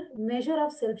 our measure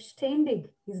of selbstständig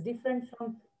is different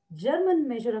from German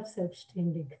measure of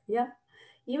selbstständig. Yeah,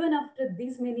 even after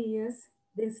these many years,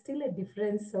 there's still a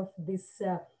difference of this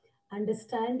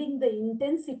understanding the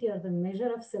intensity or the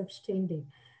measure of selbstständig.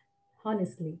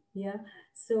 Honestly, yeah.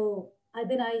 So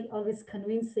then I always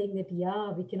convince saying that,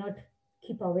 yeah, we cannot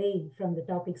keep away from the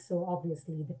topic. So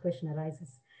obviously the question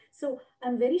arises. So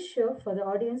I'm very sure for the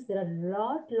audience, there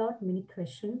are many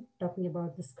questions talking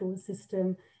about the school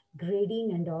system,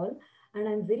 grading and all. And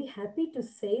I'm very happy to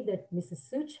say that Mrs.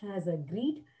 Sütsch has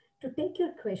agreed to take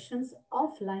your questions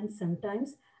offline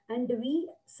sometimes. And we,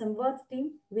 Samvad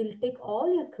team, will take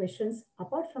all your questions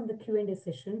apart from the Q&A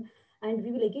session. And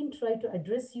we will again try to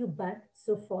address you back.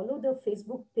 So follow the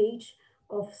Facebook page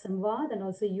of Samvad and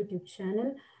also YouTube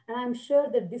channel. And I'm sure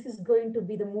that this is going to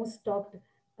be the most talked,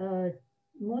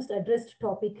 most addressed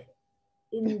topic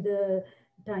in the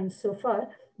time so far,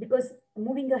 because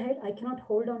moving ahead, I cannot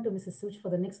hold on to Mrs. Sütsch for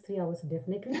the next 3 hours,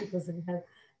 definitely, because we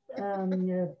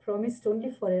have promised only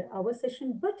for an hour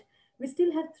session, but we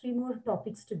still have 3 more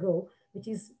topics to go, which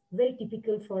is very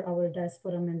typical for our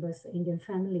diaspora members, Indian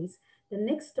families. The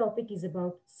next topic is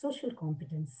about social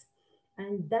competence.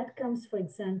 And that comes, for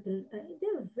example,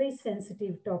 they're very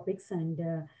sensitive topics, and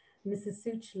Mrs.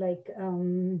 Sütsch, like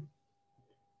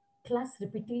class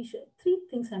repetition, 3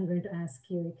 things I'm going to ask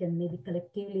you. You can maybe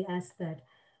collectively ask that.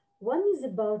 One is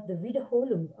about the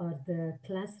Wiederholung, or the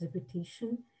class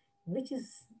repetition, which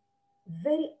is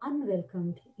very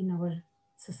unwelcomed in our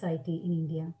society in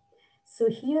India. So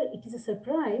here it is a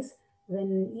surprise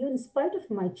when, even in spite of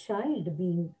my child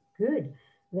being good,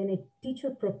 when a teacher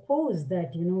proposed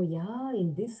that, yeah,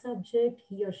 in this subject,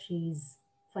 he or she is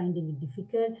finding it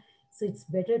difficult, so it's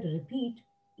better to repeat,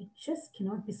 it just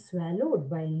cannot be swallowed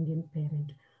by an Indian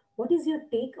parent. What is your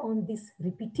take on this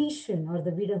repetition, or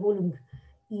the Wiederholung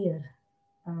year?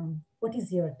 What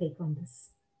is your take on this?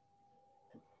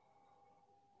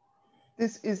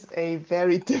 This is a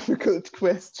very difficult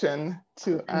question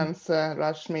to answer,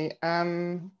 Rashmi.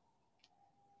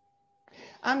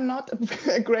 I'm not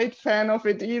a great fan of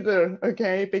it either,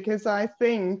 okay? Because I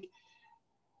think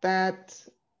that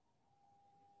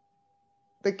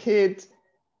the kid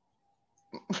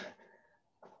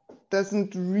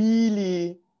doesn't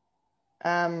really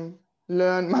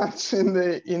learn much in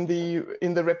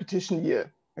the repetition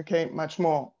year, okay? Much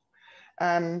more.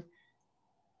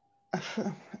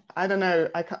 I don't know.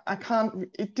 I can't.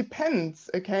 It depends,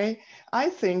 okay? I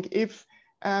think if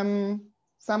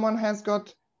someone has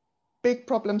got big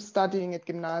problems studying at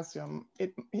gymnasium,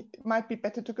 it might be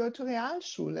better to go to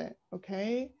Realschule,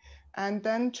 okay? And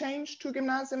then change to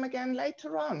gymnasium again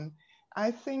later on. I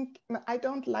think I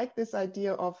don't like this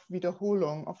idea of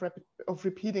Wiederholung, of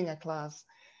repeating a class.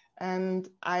 And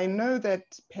I know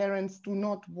that parents do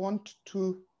not want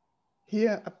to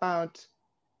hear about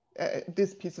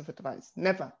this piece of advice.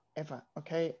 Never, ever,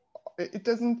 okay?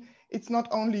 It's not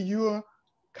only your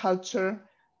culture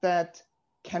that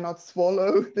cannot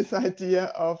swallow this idea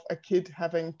of a kid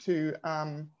having to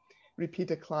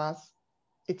repeat a class.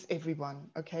 It's everyone,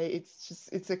 okay?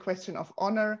 It's a question of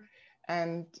honor,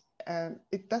 and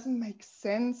it doesn't make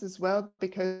sense as well,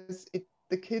 because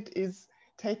the kid is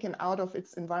taken out of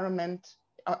its environment,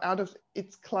 out of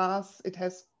its class it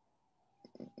has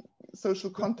social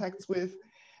contacts with,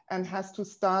 and has to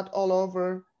start all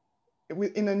over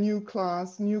in a new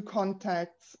class, new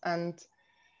contacts. And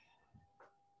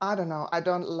I don't know, I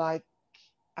don't like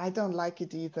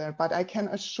it either, but I can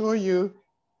assure you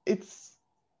it's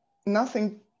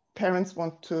nothing parents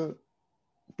want to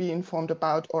be informed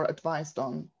about or advised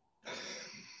on.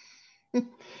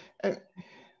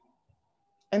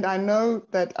 And I know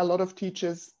that a lot of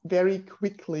teachers very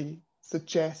quickly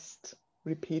suggest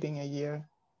repeating a year.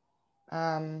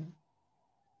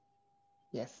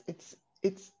 Yes, it's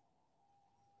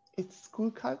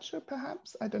school culture,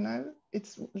 perhaps. I don't know.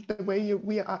 It's the way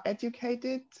we are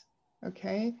educated.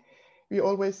 Okay, we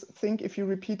always think if you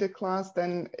repeat a class,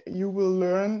 then you will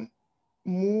learn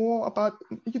more about.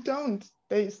 You don't.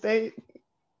 The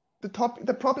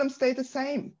problems stay the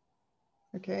same.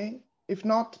 Okay, if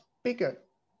not bigger.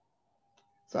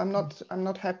 So I'm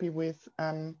not happy with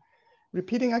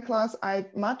repeating a class.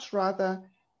 I'd much rather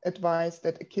advise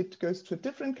that a kid goes to a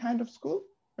different kind of school,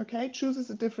 okay, chooses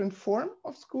a different form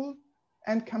of school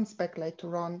and comes back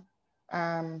later on,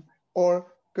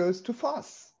 or goes to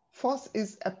FOSS. FOSS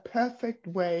is a perfect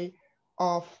way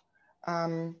of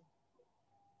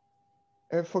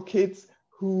for kids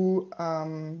who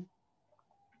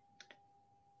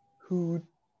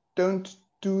don't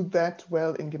do that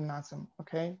well in gymnasium,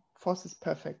 okay? FOSS is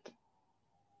perfect.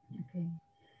 Okay,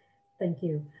 thank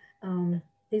you.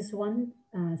 There's one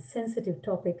sensitive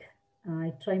topic.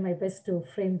 I try my best to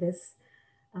frame this.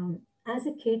 As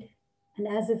a kid and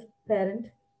as a parent,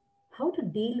 how to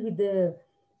deal with the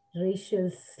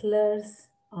racial slurs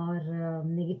or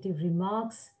negative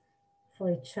remarks for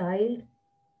a child,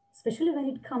 especially when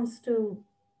it comes to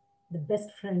the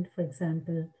best friend, for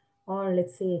example, or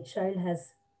let's say a child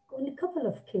has only a couple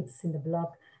of kids in the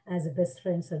block as best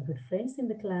friends or good friends in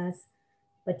the class,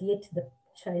 but yet the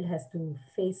child has to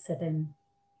face certain,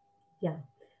 yeah.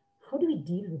 How do we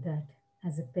deal with that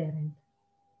as a parent?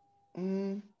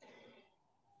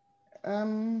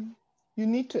 You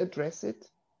need to address it,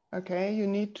 okay? You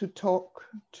need to talk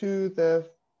to the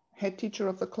head teacher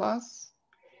of the class,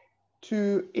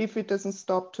 to, if it doesn't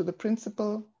stop, to the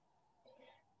principal.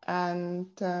 And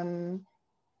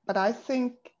but I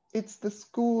think it's the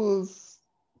school's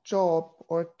job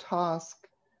or task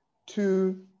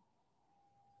to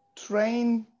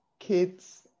train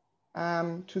kids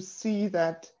to see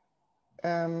that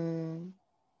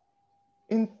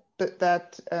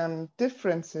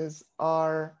differences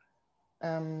are,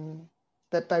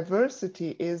 that diversity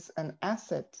is an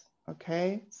asset,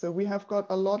 okay? So we have got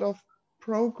a lot of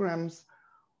programs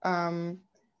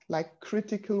like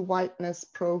critical whiteness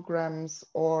programs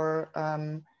or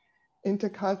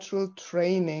intercultural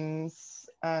trainings,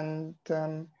 and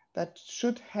that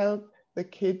should help the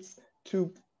kids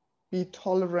to be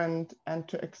tolerant and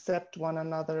to accept one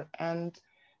another, and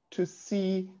to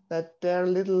see that their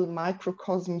little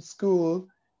microcosm school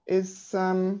is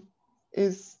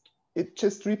it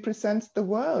just represents the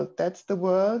world. That's the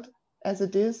world as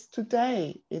it is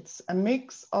today. It's a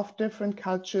mix of different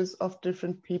cultures, of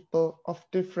different people, of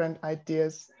different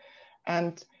ideas,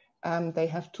 and they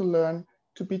have to learn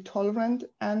to be tolerant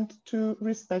and to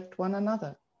respect one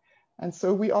another. And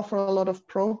so we offer a lot of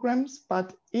programs,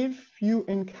 but if you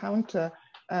encounter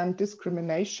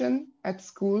discrimination at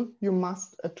school, you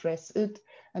must address it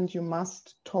and you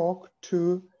must talk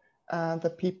to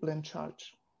the people in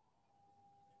charge.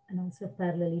 And also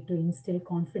parallelly to instill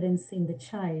confidence in the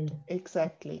child.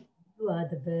 Exactly. You are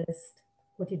the best.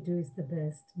 What you do is the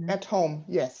best. No? At home,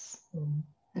 yes.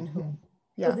 At home.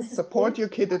 Yeah, support your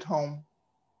kid at home.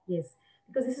 Yes,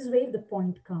 because this is where the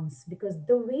point comes. Because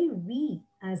the way we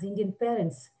as Indian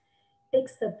parents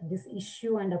takes up this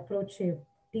issue and approach a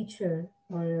teacher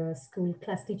or a school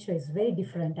class teacher is very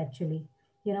different actually,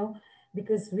 you know,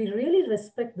 because we really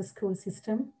respect the school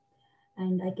system.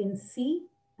 And I can see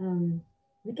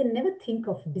we can never think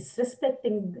of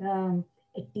disrespecting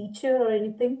a teacher or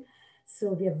anything.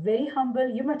 So we are very humble.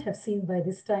 You might have seen by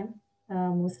this time,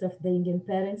 most of the Indian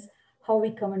parents, how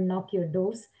we come and knock your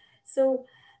doors. So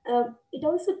it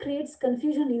also creates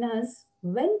confusion in us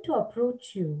when to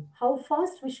approach you, how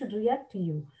fast we should react to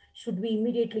you. Should we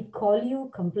immediately call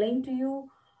you, complain to you,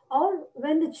 or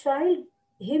when the child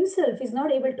himself is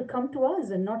not able to come to us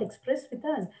and not express with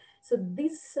us? So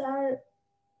these are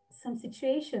some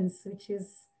situations which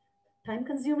is time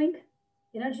consuming,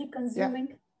 energy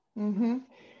consuming, Mm-hmm.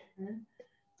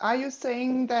 Are you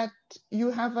saying that you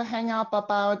have a hang up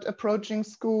about approaching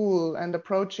school and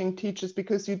approaching teachers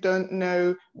because you don't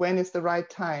know when is the right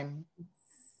time?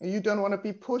 You don't want to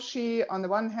be pushy on the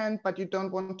one hand, but you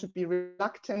don't want to be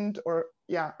reluctant, or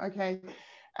yeah, okay.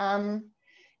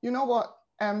 You know what?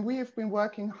 We have been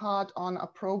working hard on a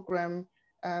program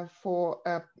for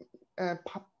a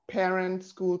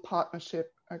parent-school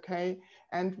partnership, okay?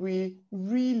 And we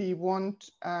really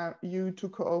want you to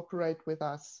cooperate with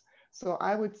us. So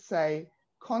I would say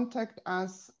contact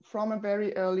us from a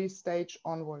very early stage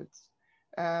onwards.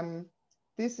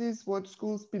 This is what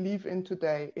schools believe in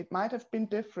today. It might have been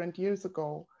different years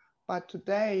ago, but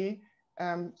today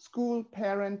school,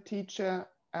 parent, teacher,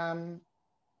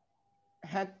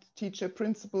 head teacher,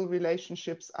 principal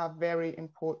relationships are very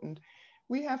important.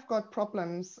 We have got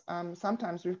problems,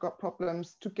 sometimes we've got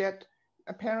problems to get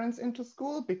parents into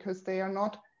school because they are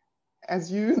not, as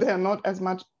you, they are not as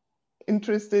much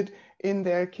interested in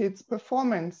their kids'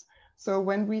 performance. So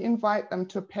when we invite them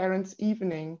to a parents'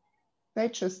 evening, they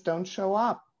just don't show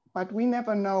up. But we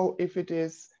never know if it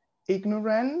is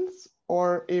ignorance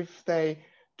or if they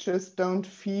just don't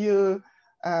feel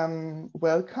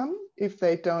welcome, if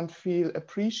they don't feel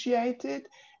appreciated,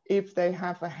 if they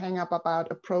have a hang up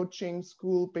about approaching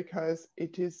school because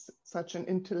it is such an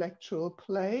intellectual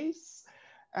place.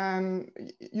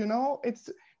 You know,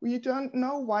 we don't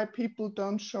know why people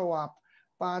don't show up,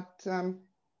 but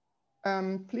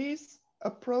please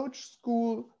approach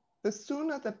school. The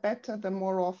sooner the better, the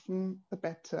more often the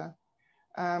better,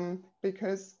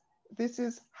 because this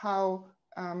is how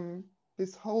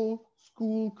this whole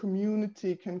school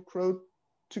community can grow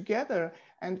together.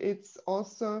 And it's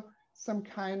also some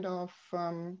kind of,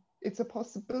 it's a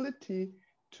possibility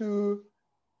to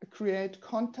create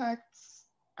contacts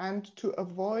and to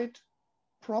avoid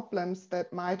problems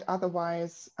that might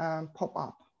otherwise pop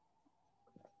up.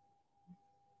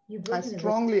 I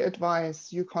strongly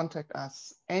advise you contact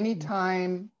us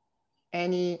anytime,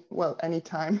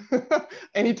 anytime,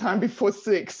 anytime before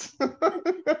 6.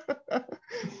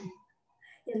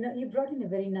 Yeah, no, you brought in a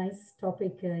very nice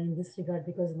topic in this regard,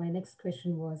 because my next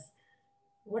question was,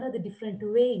 what are the different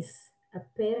ways a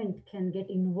parent can get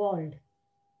involved?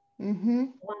 Mm-hmm.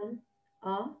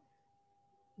 1,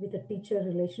 with a teacher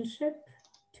relationship.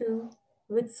 2,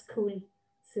 with school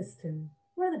system.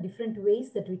 What are the different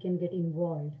ways that we can get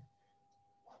involved?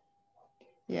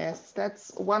 Yes,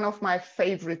 that's one of my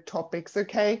favorite topics,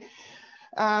 okay?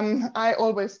 I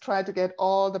always try to get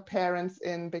all the parents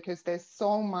in because there's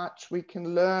so much we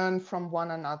can learn from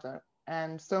one another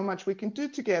and so much we can do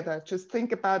together. Just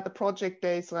think about the project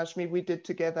days, Rashmi, we did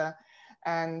together,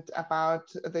 and about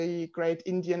the great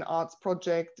Indian arts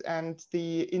project and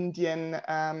the Indian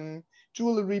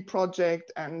jewelry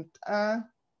project. And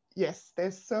yes,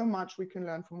 there's so much we can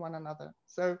learn from one another.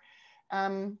 So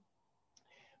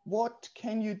what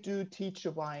can you do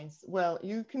teacher-wise? Well,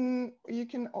 you can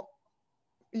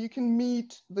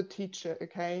meet the teacher,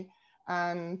 okay,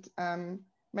 and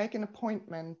make an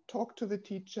appointment, talk to the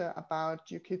teacher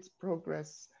about your kids'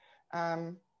 progress.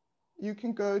 You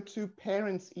can go to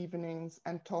parents' evenings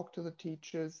and talk to the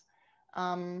teachers.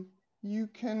 You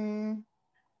can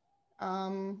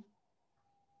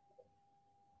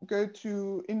go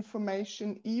to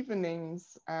information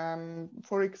evenings,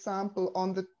 for example,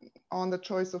 on the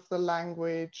choice of the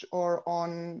language, or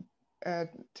on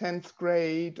 10th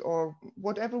grade, or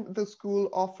whatever the school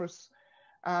offers.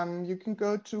 You can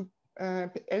go to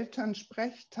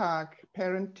Elternsprechtag,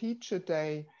 Parent-Teacher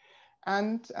Day,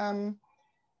 and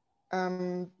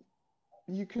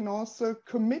you can also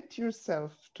commit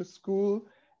yourself to school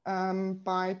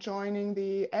by joining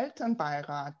the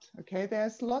Elternbeirat. Okay,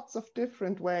 there's lots of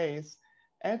different ways.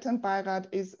 Elternbeirat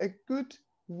is a good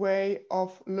way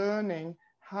of learning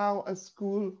how a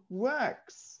school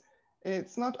works.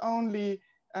 It's not only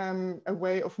a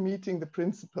way of meeting the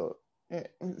principal.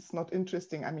 It's not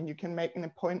interesting. I mean, you can make an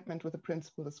appointment with the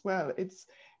principal as well. It's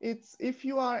if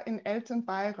you are in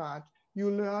Elternbeirat, you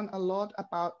learn a lot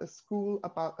about the school,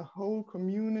 about the whole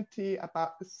community,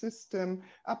 about the system,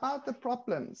 about the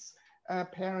problems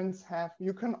parents have.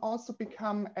 You can also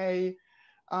become a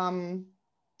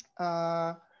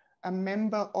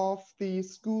member of the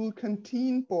school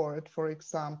canteen board, for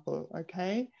example,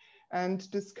 okay? And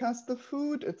discuss the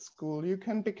food at school. You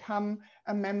can become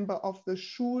a member of the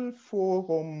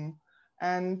Schulforum,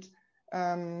 and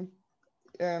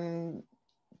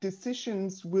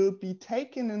decisions will be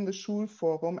taken in the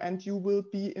Schulforum and you will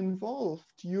be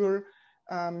involved. Your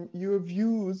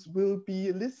views will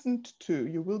be listened to.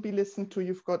 You will be listened to,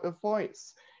 you've got a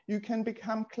voice. You can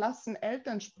become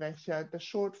Klassenelternsprecher, the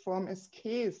short form is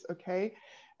KES, okay?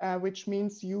 which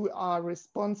means you are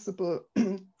responsible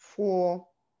for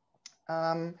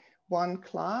one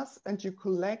class, and you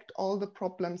collect all the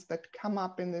problems that come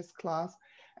up in this class,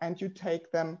 and you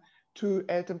take them to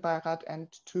Elternbeirat and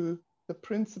to the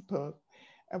principal.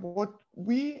 What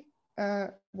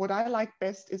I like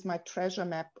best is my treasure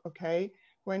map, okay?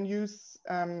 When you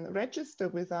register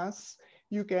with us,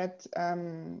 you get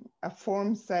a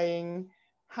form saying,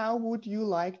 how would you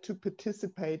like to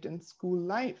participate in school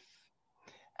life?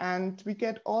 And we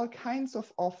get all kinds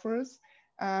of offers,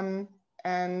 all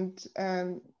kinds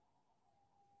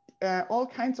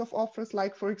of offers,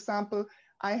 like, for example,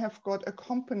 I have got a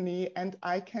company and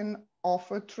I can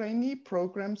offer trainee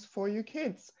programs for your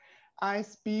kids. I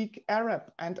speak Arabic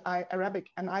and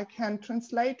I can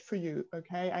translate for you,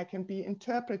 okay? I can be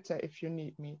interpreter if you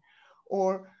need me.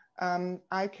 Or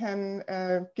I can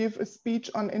give a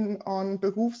speech on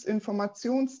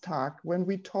Berufsinformationstag when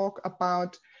we talk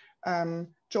about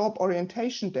job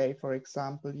orientation day, for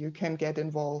example. You can get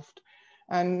involved.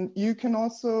 And you can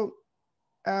also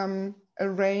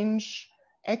arrange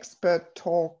expert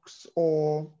talks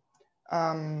or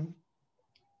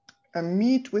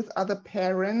meet with other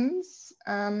parents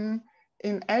in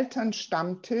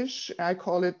Elternstammtisch. I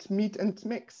call it meet and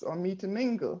mix or meet and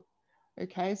mingle.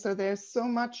 Okay, so there's so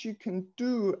much you can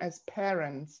do as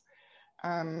parents.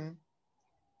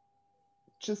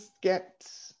 Just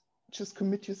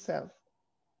commit yourself.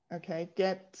 Okay,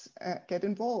 get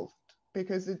involved,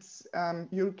 because it's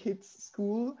your kids'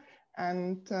 school,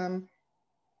 and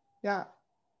yeah,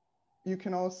 you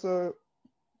can also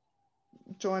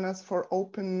join us for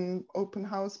open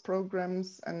house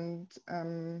programs and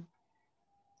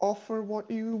offer what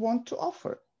you want to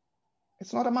offer.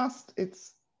 It's not a must.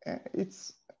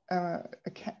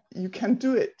 You can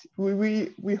do it.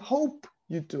 We hope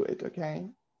you do it. Okay.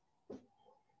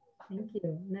 Thank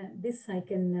you. Now, this I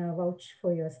can vouch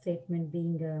for your statement,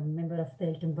 being a member of the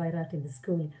Elternbeirat in the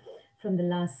school from the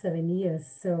last 7 years.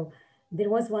 So there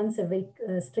was once a very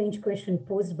strange question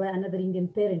posed by another Indian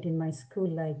parent in my school,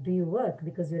 like, do you work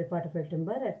because you're a part of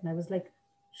Elternbeirat? And I was like,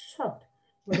 shocked.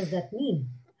 What does that mean?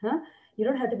 Huh? You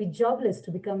don't have to be jobless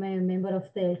to become a member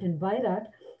of the Elternbeirat,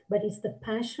 but it's the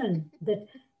passion that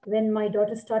when my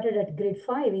daughter started at grade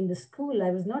 5 in the school,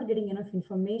 I was not getting enough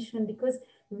information, because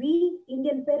we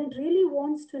Indian parent really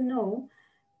wants to know.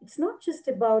 It's not just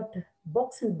about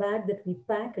box and bag that we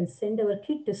pack and send our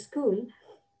kid to school.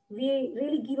 We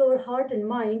really give our heart and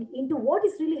mind into what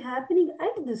is really happening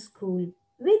at the school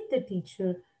with the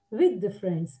teacher, with the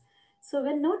friends. So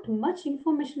when not much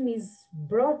information is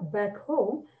brought back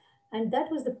home, and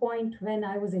that was the point when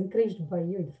I was encouraged by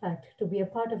you, in fact, to be a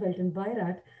part of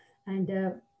Elternbeirat. And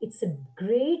it's a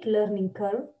great learning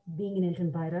curve being in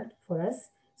Elternbeirat for us,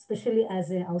 especially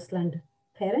as a Ausland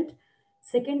parent.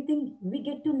 Second thing, we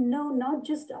get to know not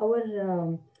just our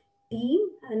team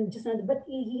and just another, but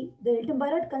the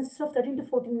Elternbeirat consists of 13 to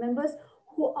 14 members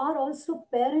who are also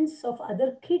parents of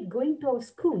other kid going to our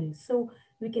school. So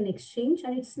we can exchange,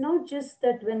 and it's not just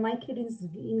that when my kid is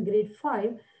in grade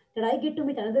 5 that I get to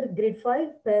meet another grade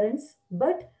 5 parents,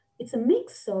 but it's a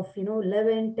mix of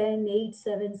 11, 10, 8,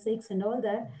 7, 6 and all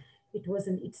that.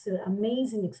 It's an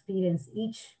amazing experience.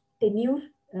 Each tenure,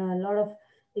 a lot of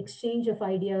exchange of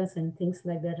ideas and things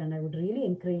like that, and I would really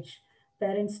encourage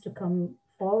parents to come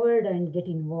forward and get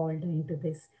involved into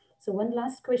this. So one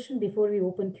last question before we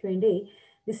open Q&A.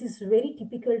 This is very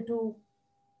typical to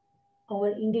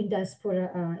our Indian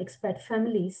diaspora expat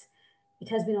families. It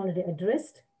has been already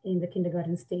addressed in the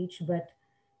kindergarten stage, but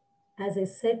as I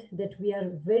said, that we are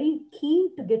very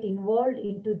keen to get involved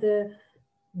into the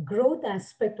growth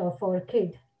aspect of our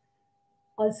kid,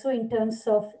 also in terms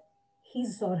of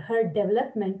his or her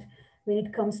development when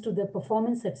it comes to the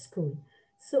performance at school.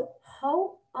 So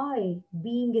how I,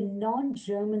 being a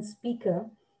non-German speaker,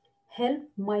 help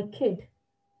my kid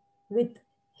with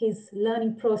his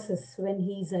learning process when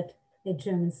he's at a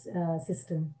German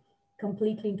system,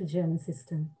 completely into German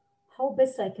system? How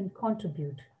best I can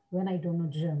contribute when I don't know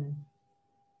German?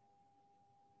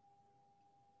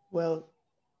 Well,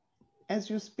 as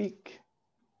you speak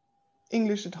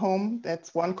English at home,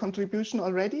 that's one contribution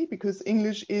already, because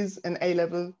English is an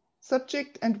A-level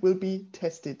subject and will be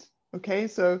tested. Okay,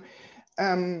 so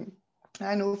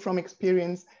I know from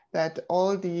experience that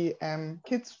all the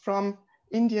kids from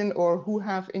Indian or who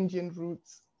have Indian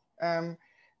roots,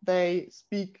 they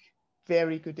speak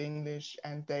very good English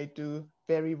and they do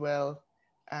very well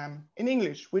in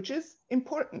English, which is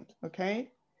important,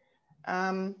 okay?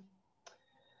 How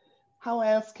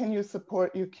else can you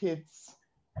support your kids?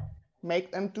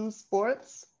 Make them do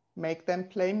sports, make them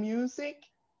play music,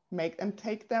 make them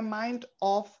take their mind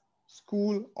off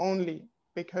school only.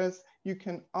 because you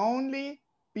can only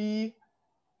be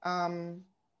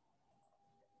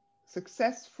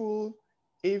successful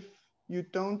if you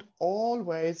don't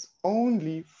always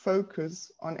only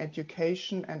focus on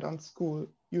education and on school.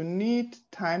 You need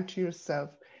time to yourself.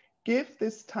 Give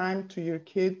this time to your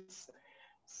kids,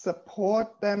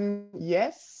 support them,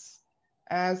 yes,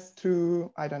 as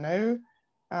to, I don't know,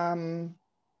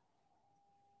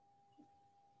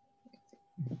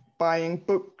 buying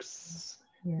books,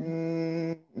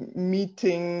 meeting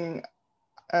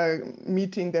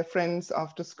their friends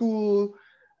after school,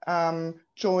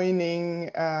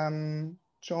 joining,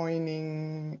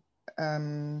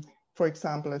 for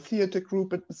example, a theater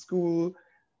group at the school,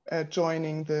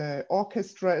 joining the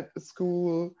orchestra at the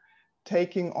school,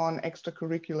 taking on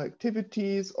extracurricular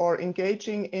activities, or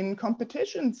engaging in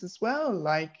competitions as well,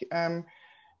 like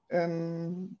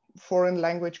foreign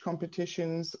language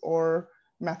competitions or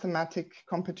mathematic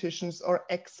competitions, or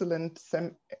excellent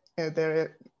seminars.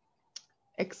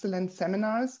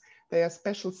 There are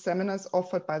special seminars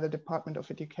offered by the Department of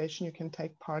Education you can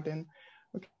take part in.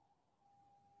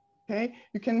 Okay,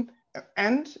 you can,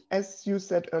 and as you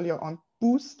said earlier on,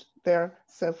 boost their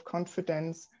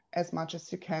self-confidence as much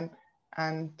as you can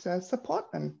and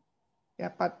support them.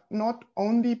 Yeah, but not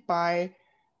only by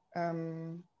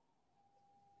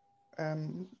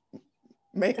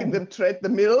making them tread the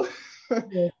mill,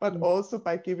 but also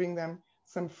by giving them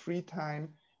some free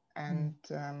time. And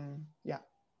yeah.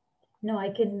 No, I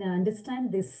can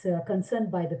understand this concern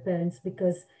by the parents,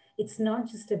 because it's not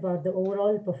just about the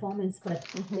overall performance, but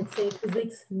let's say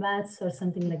physics, maths, or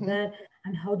something like that.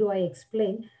 And how do I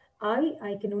explain?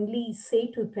 I can only say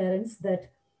to parents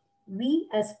that we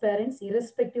as parents,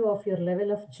 irrespective of your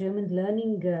level of German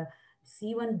learning,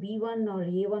 C1, B1, or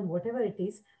A1, whatever it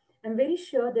is, I'm very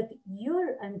sure that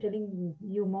I'm telling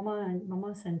you,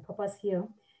 mamas and papas here,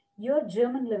 your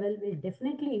German level will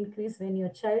definitely increase when your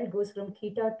child goes from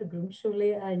Kita to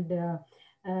Grundschule and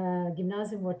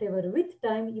Gymnasium, whatever. With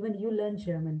time, even you learn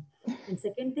German. And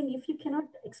second thing, if you cannot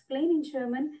explain in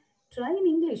German, try in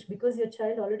English, because your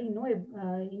child already know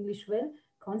English well.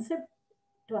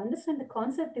 To understand the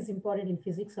concept is important in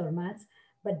physics or maths,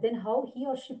 but then how he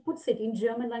or she puts it in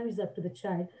German language is up to the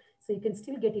child. So you can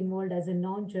still get involved as a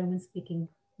non-German speaking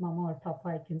mama or papa,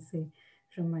 I can say,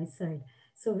 from my side.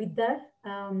 So with that,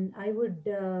 I would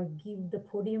give the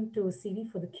podium to Siri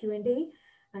for the Q&A.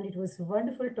 And it was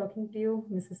wonderful talking to you,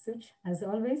 Mrs. Sütsch, as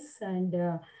always. And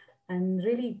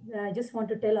really, I just want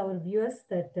to tell our viewers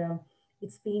that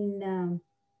it's been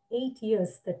 8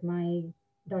 years that my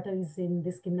daughter is in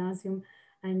this gymnasium.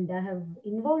 And I have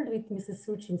involved with Mrs.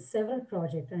 Sütsch in several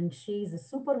projects. And she is a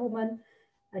superwoman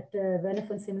at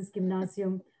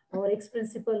Werner-von-Siemens-Gymnasium. Our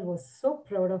ex-principal was so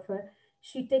proud of her.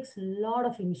 She takes a lot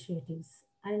of initiatives.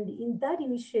 And in that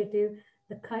initiative,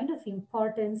 the kind of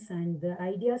importance and the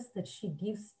ideas that she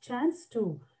gives chance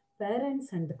to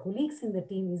parents and the colleagues in the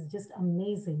team is just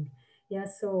amazing. Yeah,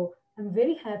 so I'm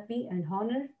very happy and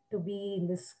honored to be in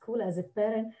this school as a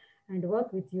parent and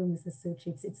work with you, Mrs. Sütsch.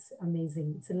 It's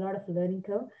amazing. It's a lot of learning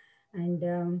curve. And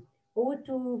over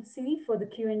to Siri for the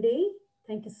Q&A.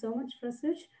 Thank you so much, Frau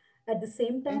Sütsch. At the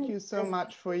same time, thank you so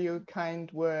much for your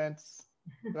kind words,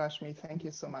 Rashmi. Thank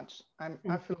you so much.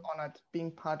 I feel honored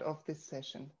being part of this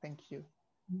session. Thank you.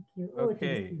 Thank you.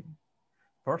 Okay,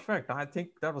 perfect. I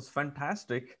think that was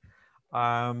fantastic.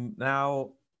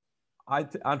 Now,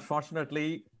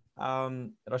 unfortunately,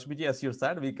 Rashmiji, as you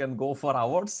said, we can go for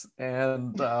hours,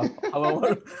 and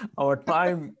however, our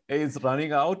time is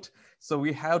running out. So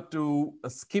we have to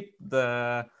skip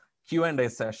the Q&A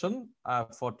session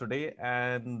for today.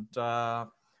 And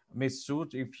Ms.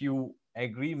 Sütsch, if you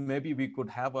agree, maybe we could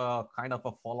have a kind of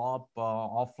a follow-up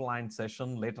offline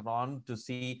session later on to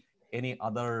see any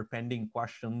other pending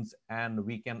questions, and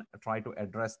we can try to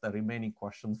address the remaining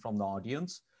questions from the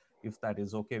audience. If that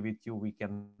is okay with you, we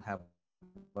can have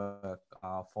a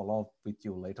follow-up with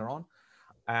you later on.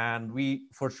 And we,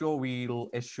 for sure, will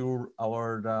assure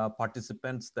our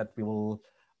participants that we will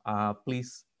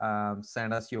please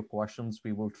send us your questions.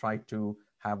 We will try to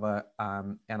have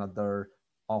another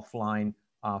offline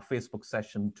Facebook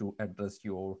session to address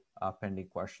your pending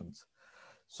questions.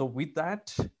 So with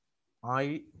that,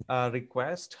 I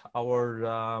request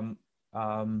our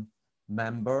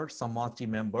member, Samvad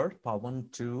team member,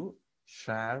 Pawan, to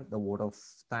share the word of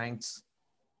thanks.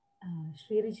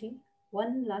 Shriraji,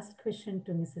 one last question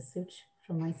to Mrs. Sütsch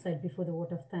from my side before the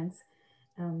vote of thanks.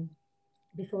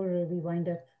 Before we wind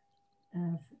up,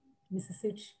 Mrs.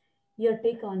 Sütsch, your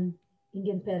take on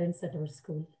Indian parents at our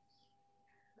school.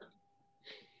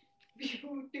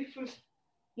 Beautiful.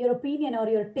 Your opinion or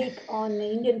your take on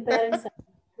Indian parents at our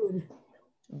school.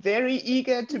 very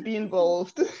eager to be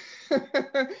involved,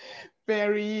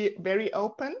 very, very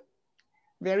open,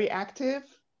 very active.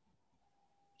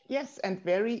 Yes, and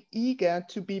very eager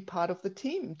to be part of the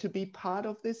team, to be part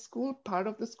of this school, part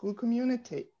of the school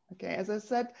community. Okay, as I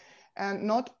said,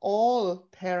 not all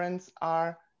parents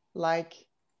are like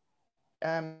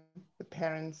the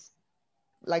parents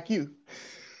like you.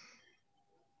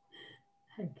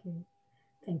 Okay,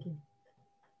 thank you.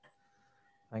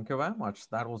 Thank you very much.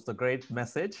 That was the great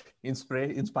message,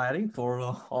 inspiring for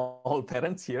all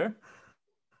parents here.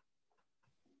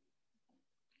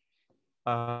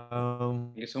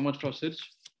 Thank you so much, Professor Sütsch.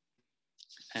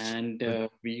 And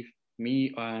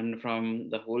me and from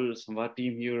the whole Samvad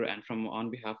team here, and from on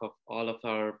behalf of all of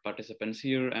our participants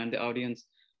here and the audience,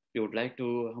 we would like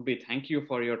to humbly thank you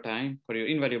for your time, for your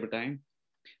invaluable time.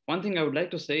 One thing I would like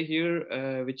to say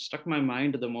here, which struck my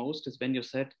mind the most, is when you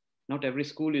said not every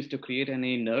school is to create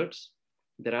any nerds.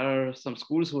 There are some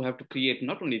schools who have to create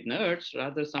not only nerds,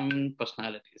 rather some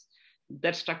personalities.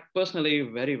 That struck personally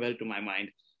very well to my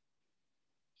mind.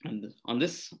 And on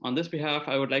this behalf,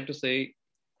 I would like to say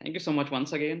thank you so much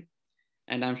once again.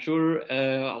 And I'm sure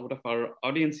out of our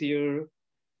audience here,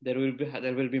 there will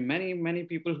be many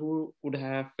people who would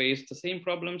have faced the same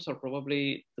problems, or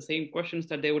probably the same questions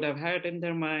that they would have had in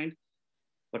their mind,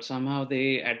 but somehow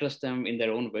they address them in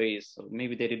their own ways. So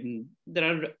maybe they didn't.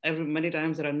 Many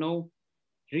times there are no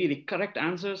really correct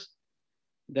answers.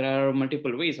 There are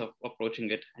multiple ways of approaching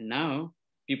it, and now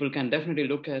people can definitely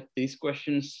look at these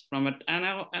questions from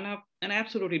an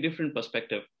absolutely different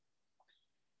perspective.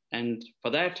 And for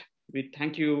that, we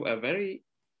thank you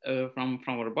from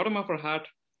our bottom of our heart.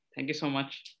 Thank you so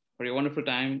much for your wonderful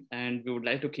time. And we would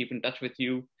like to keep in touch with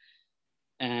you.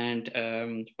 And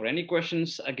for any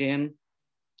questions, again,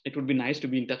 it would be nice to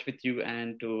be in touch with you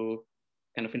and to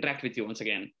kind of interact with you once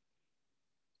again.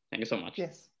 Thank you so much.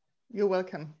 Yes, you're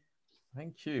welcome.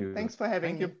 Thank you. Thanks for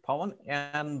having me. Thank you, Pawan.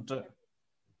 And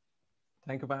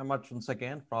thank you very much once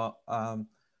again for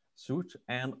Sütsch.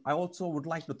 And I also would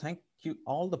like to thank you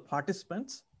all the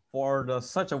participants for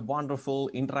such a wonderful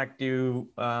interactive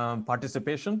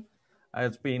participation.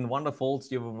 It's been wonderful.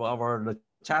 The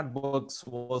chat box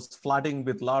was flooding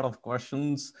with a lot of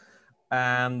questions,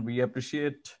 and we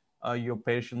appreciate your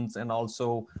patience and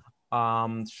also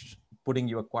putting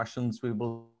your questions. We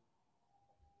will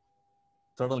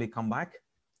certainly come back.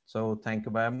 So thank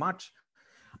you very much.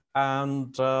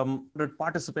 And 100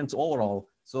 participants overall.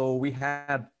 So we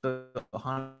had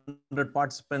 100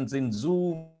 participants in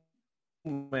Zoom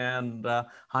and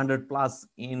 100 plus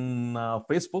in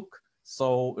Facebook.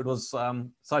 So it was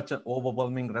such an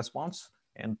overwhelming response.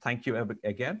 And thank you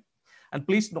again. And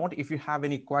please note, if you have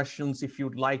any questions, if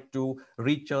you'd like to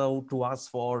reach out to us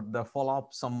for the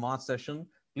follow-up Samvad session,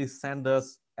 please send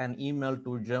us an email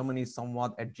to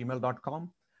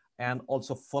germanysamvad@gmail.com. And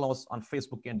also follow us on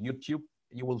Facebook and YouTube.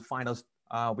 You will find us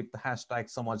with the hashtag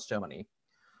Samvad Germany.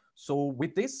 So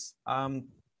with this,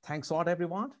 thanks a lot,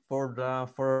 everyone, for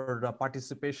the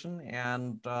participation.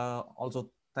 And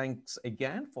also thanks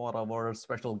again for our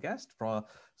special guest, for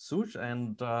Sütsch.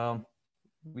 And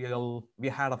we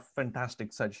had a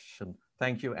fantastic session.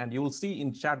 Thank you. And you will see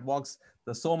in chat box,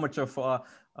 there's so much of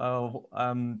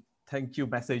thank you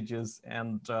messages,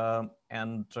 and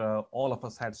all of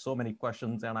us had so many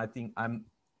questions. And I think I'm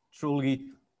truly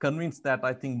convinced that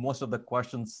I think most of the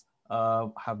questions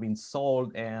have been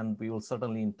solved, and we will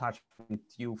certainly in touch with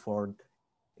you for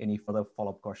any further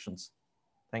follow-up questions.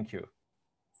 Thank you.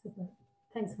 Super.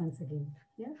 Thanks once again.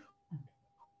 Yeah.